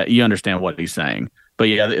 you understand what he's saying.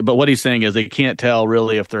 But what he's saying is they can't tell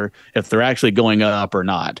really if they're actually going up or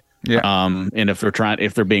not. Yeah. And if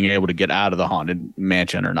they're being able to get out of the haunted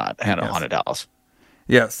mansion or not, haunted house.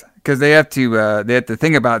 Yes, because they have to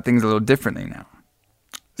think about things a little differently now.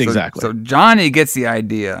 Exactly. So Johnny gets the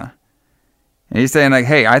idea. And he's saying, like,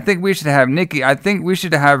 hey, I think we should have Nikki. I think we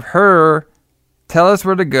should have her tell us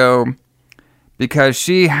where to go, because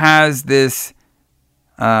she has this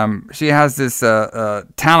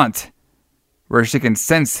talent where she can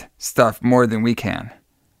sense stuff more than we can.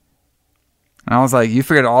 And I was like, you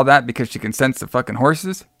figured all that because she can sense the fucking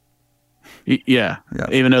horses? Yeah. Yes.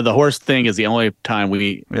 Even though the horse thing is the only time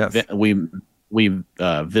we visit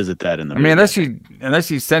that in the movie. Unless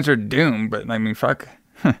she censored Doom, but I mean, fuck.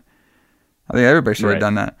 I think everybody should have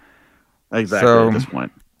done that. Exactly, at this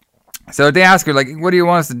point. So they ask her, like, what do you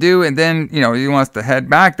want us to do? And then, you know, you want us to head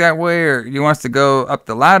back that way, or you want us to go up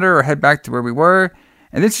the ladder or head back to where we were?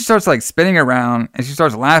 And then she starts, like, spinning around, and she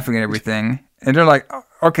starts laughing at everything. And they're like,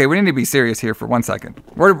 okay, we need to be serious here for 1 second.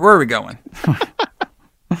 Where are we going?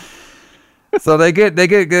 So they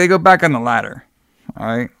go back on the ladder. All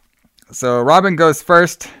right. So Robin goes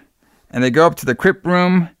first, and they go up to the crypt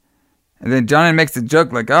room. And then Johnny makes a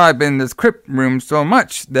joke like, oh, I've been in this crypt room so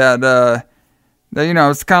much that you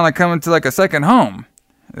know, it's kind of like coming to like a second home.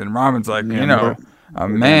 And Robin's like, you know, a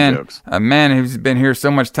man who's been here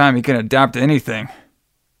so much time, he can adapt to anything.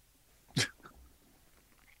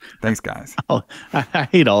 Thanks, guys. Oh, I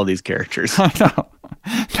hate all these characters. I know.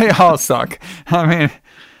 They all suck. I mean,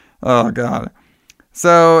 oh, God.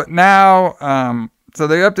 So now, so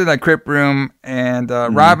they're up to that crypt room, and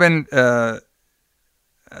Robin, now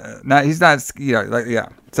he's not, you know, like, yeah.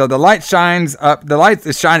 So the light shines up. The light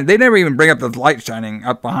is shining. They never even bring up the light shining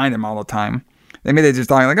up behind him all the time. They just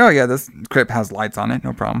talk like, oh, yeah, this crypt has lights on it.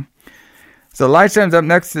 No problem. So the light shines up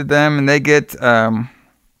next to them, and they get...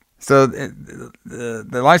 So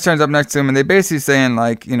the light shines up next to him, and they basically saying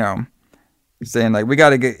like, you know, we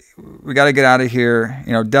gotta get out of here.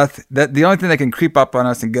 You know, death. That the only thing that can creep up on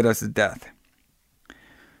us and get us is death.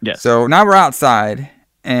 Yes. So now we're outside,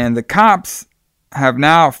 and the cops have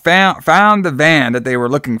now found the van that they were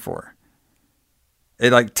looking for.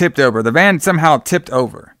 It like tipped over. The van somehow tipped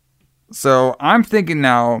over. So I'm thinking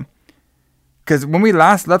now, because when we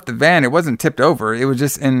last left the van, it wasn't tipped over. It was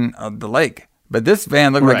just in the lake. But this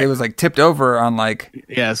van looked like it was like tipped over on like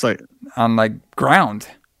it's like on like ground.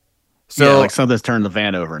 So yeah, like something's turned the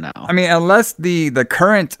van over now. I mean, unless the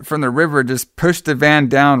current from the river just pushed the van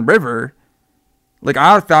down river, like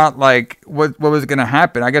I thought like what was gonna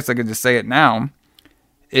happen, I guess I could just say it now,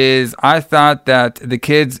 is I thought that the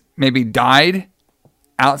kids maybe died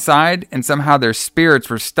outside and somehow their spirits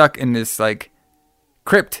were stuck in this like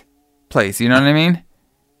crypt place, you know what I mean?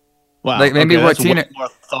 Wow. Like maybe what Tina more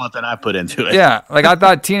thought than I put into it. Yeah, like I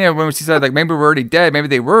thought Tina when she said like maybe we're already dead, maybe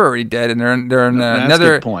they were already dead, and they're in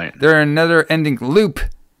another point. They're in another ending loop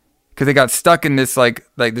because they got stuck in this like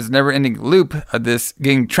this never ending loop of this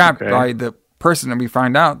getting trapped by the person that we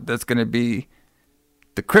find out that's going to be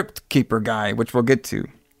the crypt keeper guy, which we'll get to.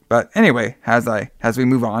 But anyway, as we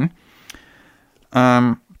move on,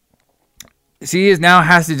 she now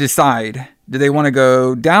has to decide. Do they want to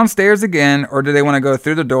go downstairs again, or do they want to go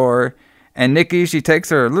through the door? And Nikki, she takes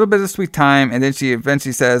her a little bit of sweet time, and then she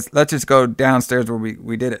eventually says, let's just go downstairs where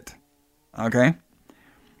we did it. Okay?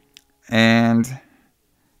 And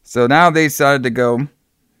so now they decided to go,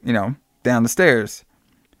 you know, down the stairs.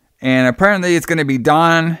 And apparently it's going to be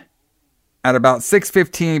dawn at about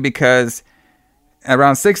 6:15 because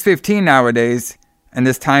around 6:15 nowadays, in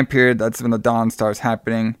this time period, that's when the dawn starts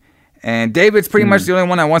happening. And David's pretty much the only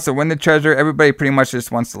one that wants to win the treasure. Everybody pretty much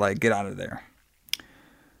just wants to like get out of there.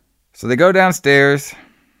 So they go downstairs,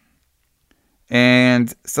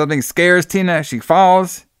 and something scares Tina. She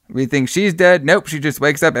falls. We think she's dead. Nope, she just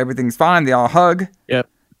wakes up. Everything's fine. They all hug. Yep,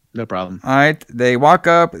 no problem. All right, they walk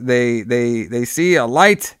up. They see a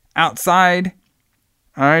light outside.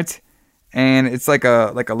 All right, and it's like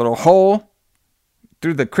a little hole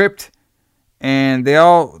through the crypt, and they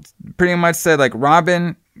all pretty much said like,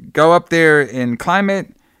 Robin, go up there and climb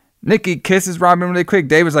it. Nikki kisses Robin really quick.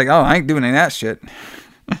 David's like, oh, I ain't doing any of that shit.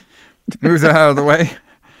 Moves out of the way.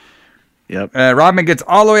 Yep. Robin gets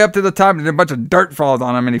all the way up to the top, and a bunch of dirt falls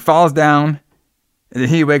on him, and he falls down. And then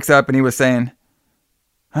he wakes up, and he was saying,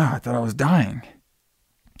 oh, I thought I was dying.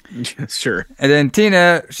 Sure. And then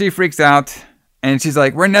Tina, she freaks out, and she's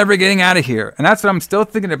like, we're never getting out of here. And that's what I'm still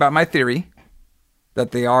thinking about, my theory,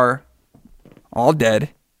 that they are all dead.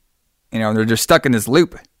 You know, they're just stuck in this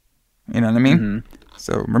loop. You know what I mean? Mm-hmm.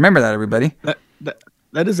 So remember that, everybody.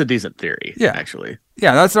 That is a decent theory, actually.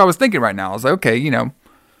 Yeah, that's what I was thinking right now. I was like, okay, you know,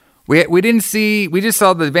 we didn't see, we just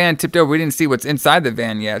saw the van tipped over. We didn't see what's inside the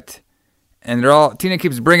van yet. And Tina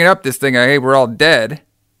keeps bringing up this thing, like, hey, we're all dead.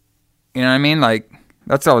 You know what I mean? Like,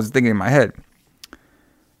 that's what I was thinking in my head.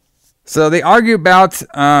 So they argue about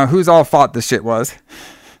whose all fault this shit was.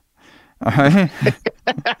 All right.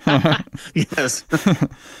 Yes.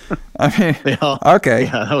 I mean, okay.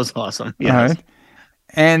 Yeah, that was awesome. Yes. All right.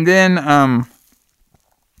 And then,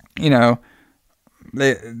 you know,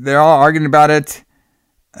 they're all arguing about it.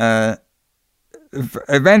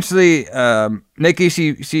 Eventually, Nikki,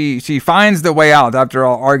 she finds the way out after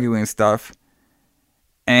all arguing and stuff.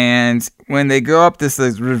 And when they go up this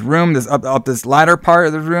room, up this ladder part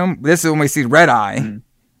of the room, this is when we see Red Eye. Mm-hmm.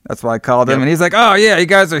 That's why I called him. And he's like, oh yeah, you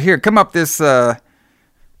guys are here. Come up this ladder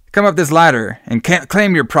and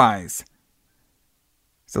claim your prize.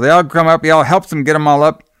 So they all come up. He all helps them get them all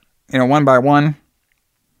up. one by one.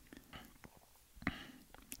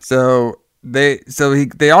 So they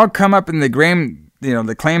all come up and they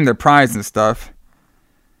claim their prize and stuff.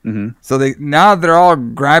 Mm-hmm. So they're all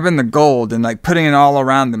grabbing the gold and like putting it all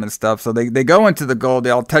around them and stuff. So they go into the gold, they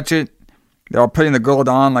all touch it, they're all putting the gold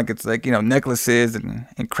on like it's like, necklaces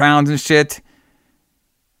and crowns and shit.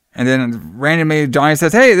 And then randomly Johnny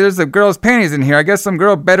says, "Hey, there's a girl's panties in here. I guess some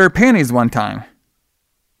girl bet her panties one time."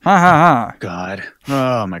 Ha ha ha. God.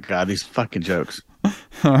 Oh my God, these fucking jokes.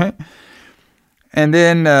 All right. And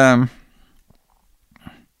then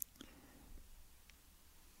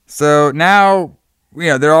so now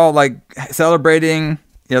they're all like celebrating.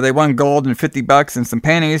 They won gold and $50 and some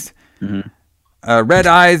panties. Mm-hmm. Red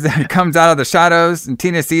Eyes comes out of the shadows, and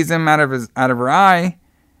Tina sees him out of her eye,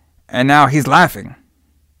 and now he's laughing.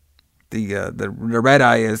 The Red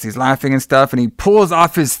Eye he's laughing and stuff, and he pulls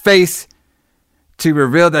off his face to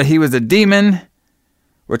reveal that he was a demon,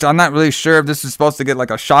 which I'm not really sure if this is supposed to get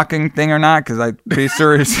like a shocking thing or not, because I'm pretty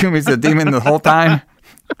sure assume he's a demon the whole time.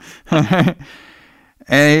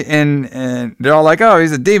 and they're all like, "Oh,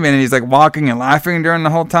 he's a demon," and he's like walking and laughing during the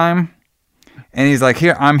whole time. And he's like,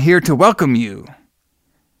 I'm here to welcome you."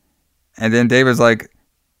 And then David's like,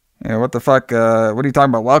 "What the fuck? What are you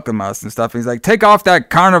talking about? Welcome us and stuff." And he's like, "Take off that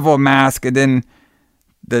carnival mask." And then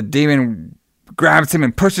the demon grabs him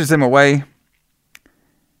and pushes him away.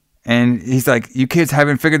 And he's like, "You kids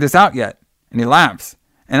haven't figured this out yet." And he laughs.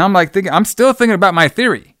 And I'm like, I'm still thinking about my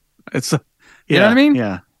theory. It's, you know what I mean?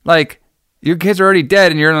 Yeah. Like, your kids are already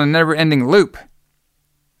dead and you're in a never-ending loop.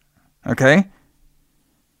 Okay?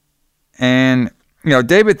 And,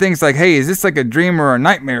 David thinks like, "Hey, is this like a dream or a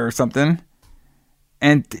nightmare or something?"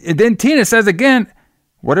 And then Tina says again,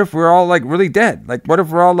 "What if we're all like really dead? Like, what if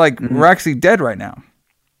we're all like, we're actually dead right now?"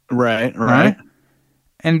 Right.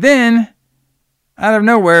 And then, out of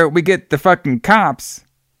nowhere, we get the fucking cops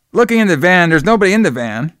looking in the van. There's nobody in the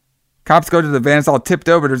van. Cops go to the van. It's all tipped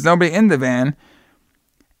over. There's nobody in the van.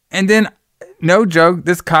 And then, no joke,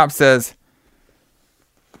 this cop says,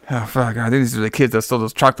 "Oh, fuck, I think these are the kids that stole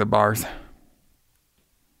those chocolate bars."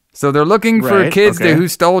 So they're looking for kids who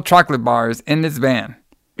stole chocolate bars in this van.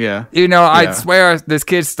 Yeah. I swear this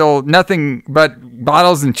kid stole nothing but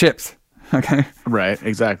bottles and chips. Okay. Right,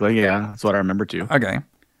 exactly. Yeah, that's what I remember too. Okay.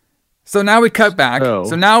 So now we cut back. Oh.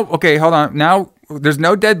 So now, okay, hold on. Now there's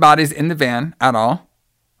no dead bodies in the van at all.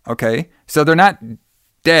 Okay. So they're not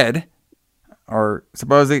dead. Or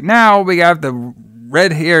supposedly. Now we have the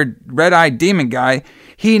red-haired, red-eyed demon guy.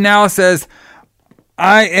 He now says,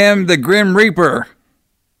 "I am the Grim Reaper."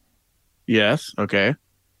 Yes. Okay.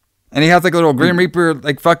 And he has like a little Grim Reaper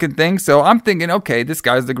like fucking thing. So I'm thinking, okay, this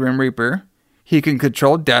guy's the Grim Reaper. He can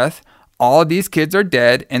control death. All these kids are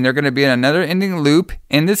dead, and they're going to be in another ending loop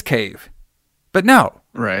in this cave. But no.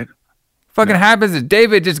 Right. Fucking happens is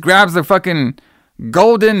David just grabs the fucking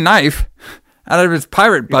golden knife out of his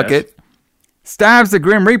pirate bucket, stabs the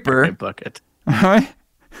Grim Reaper. Bucket. Alright?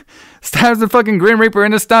 Stabs the fucking Grim Reaper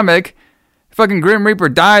in the stomach. The fucking Grim Reaper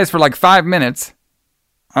dies for like 5 minutes.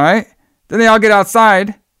 Alright? Then they all get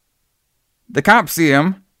outside. The cops see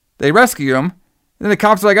him. They rescue him. Then the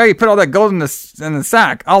cops are like, "Oh, you put all that gold in the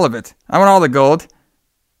sack. All of it. I want all the gold."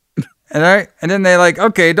 And then they like,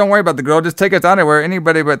 "Okay, don't worry about the gold. Just take us anywhere,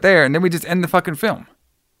 anybody but there." And then we just end the fucking film.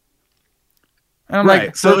 And I'm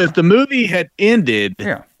like, so if the movie had ended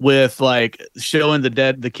with like showing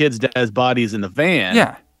the kids' dad's bodies in the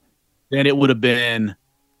van, then it would have been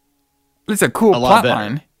it's a cool plot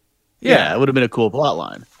line. Yeah, it would have been a cool plot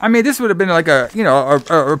line. I mean, this would have been like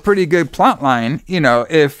a pretty good plot line,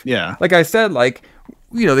 if like I said, like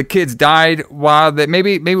the kids died while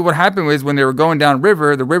maybe what happened was when they were going down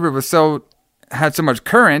river, the river had so much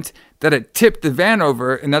current that it tipped the van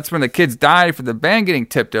over, and that's when the kids died for the van getting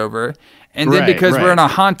tipped over. And then because we're in a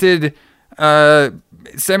haunted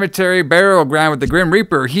cemetery burial ground with the Grim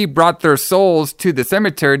Reaper, he brought their souls to the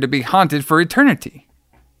cemetery to be haunted for eternity.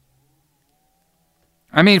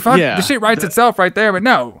 I mean, fuck, the shit writes itself right there, but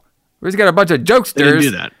no. We just got a bunch of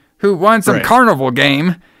jokesters who won some carnival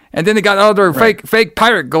game, and then they got all their fake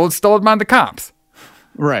pirate gold stolen by the cops.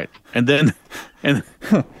 Right. And then, and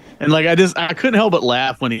like, I couldn't help but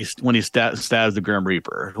laugh when he stabs the Grim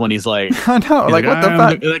Reaper. When he's like, I know, like what the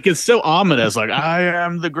fuck? Like, it's so ominous. Like, "I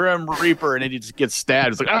am the Grim Reaper," and then he just gets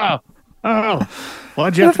stabbed. It's like, oh,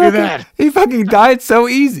 why'd you have to do that? He fucking died so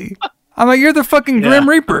easy. I'm like, you're the fucking Grim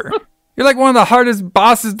Reaper. You're like one of the hardest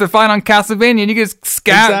bosses to fight on Castlevania, and you get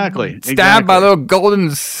stabbed by a little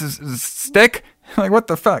golden stick. Like, what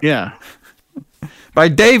the fuck? Yeah. By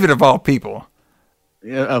David of all people.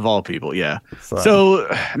 Yeah, of all people, yeah. So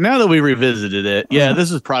now that we revisited it,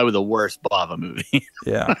 this is probably the worst Bava movie.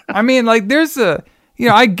 Yeah. I mean, like, there's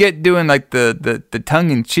I get doing like the tongue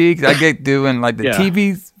in cheek. I get doing like the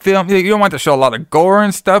TV film. You don't want to show a lot of gore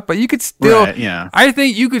and stuff, but you could still. Right, yeah. I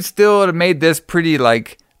think you could still have made this pretty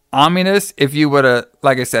like ominous if you would have,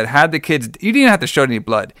 like I said, had the kids. You didn't have to show any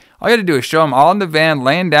blood. All you had to do is show them all in the van,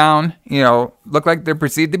 laying down. Look like they're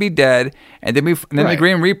perceived to be dead, and then the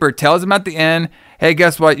Grim Reaper tells them at the end, "Hey,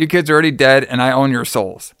 guess what? Your kids are already dead, and I own your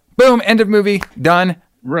souls." Boom. End of movie. Done.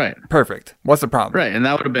 Right. Perfect. What's the problem? Right. And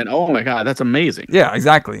that would have been, oh my God, that's amazing. Yeah,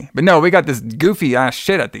 exactly. But no, we got this goofy ass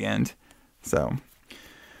shit at the end. So,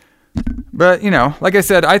 but like I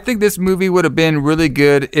said, I think this movie would have been really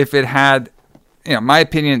good if it had, my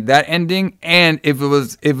opinion, that ending, and if it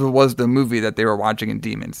was the movie that they were watching in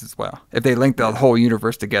Demons as well. If they linked the whole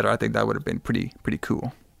universe together, I think that would have been pretty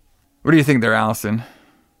cool. What do you think there, Allison?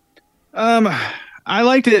 I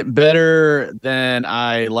liked it better than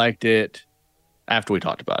I liked it after we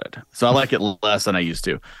talked about it. So I like it less than I used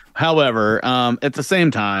to. However, at the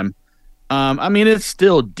same time, I mean, it's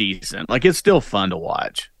still decent. Like, it's still fun to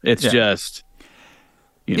watch. It's just,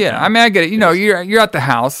 I mean, I get it. You're at the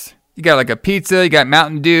house. You got like a pizza. You got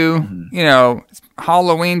Mountain Dew. It's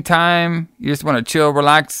Halloween time. You just want to chill,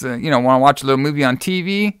 relax. Want to watch a little movie on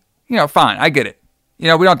TV. Fine. I get it. We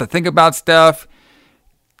don't have to think about stuff.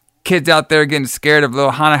 Kids out there getting scared of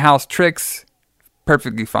little haunted house tricks.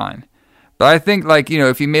 Perfectly fine. But I think, like,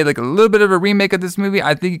 if you made like a little bit of a remake of this movie,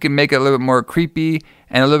 I think you can make it a little bit more creepy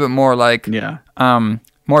and a little bit more like,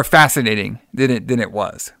 more fascinating than it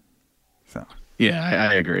was. So yeah,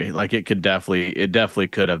 I agree. Like, it definitely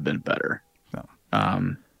could have been better. So,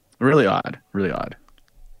 really odd.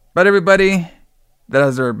 But everybody, that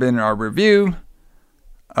has been our review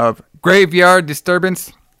of Graveyard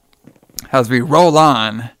Disturbance as we roll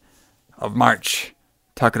on of March,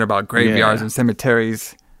 talking about graveyards and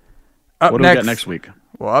cemeteries. What do we got next week?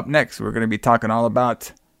 Well, up next, we're going to be talking all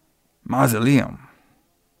about Mausoleum.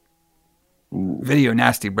 Ooh. Video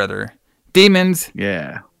nasty, brother. Demons.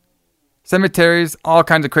 Yeah. Cemeteries. All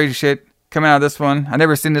kinds of crazy shit coming out of this one. I've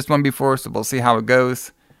never seen this one before, so we'll see how it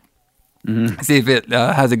goes. Mm-hmm. See if it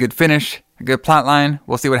has a good finish, a good plot line.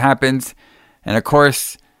 We'll see what happens. And, of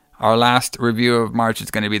course, our last review of March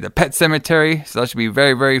is going to be the Pet Cemetery, so that should be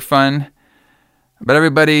very, very fun. But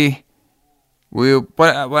everybody...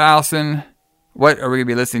 Allison, what are we going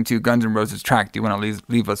to be listening to Guns N' Roses track do you want to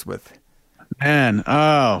leave us with? Man,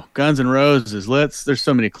 Guns N' Roses. There's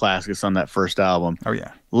so many classics on that first album. Oh,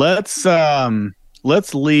 yeah. Let's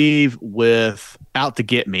leave with Out to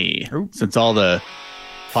Get Me. Ooh. Since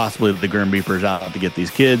possibly the Grim Reaper's out to get these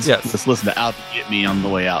kids. Yes. Let's listen to Out to Get Me on the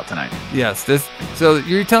way out tonight. Yes. So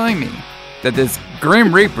you're telling me that this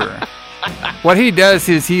Grim Reaper, what he does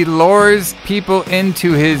is he lures people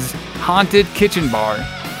into his haunted kitchen bar.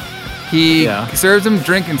 He serves them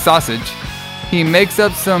drink and sausage. He makes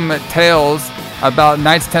up some tales about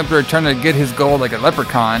Knights Templar trying to get his gold like a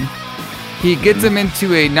leprechaun. He gets them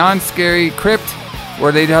into a non-scary crypt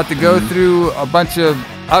where they'd have to go through a bunch of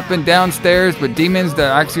up and down stairs with demons that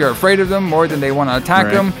actually are afraid of them more than they want to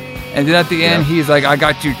attack them. And then at the end, he's like, I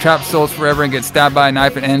got you trapped souls forever, and gets stabbed by a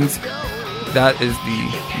knife and ends. That is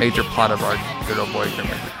the major plot of our good old boy Grim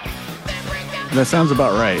Reaper. That sounds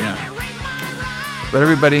about right, yeah. But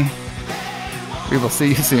everybody, we will see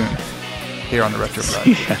you soon here on the Retro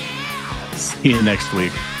Blood. See you next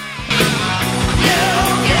week.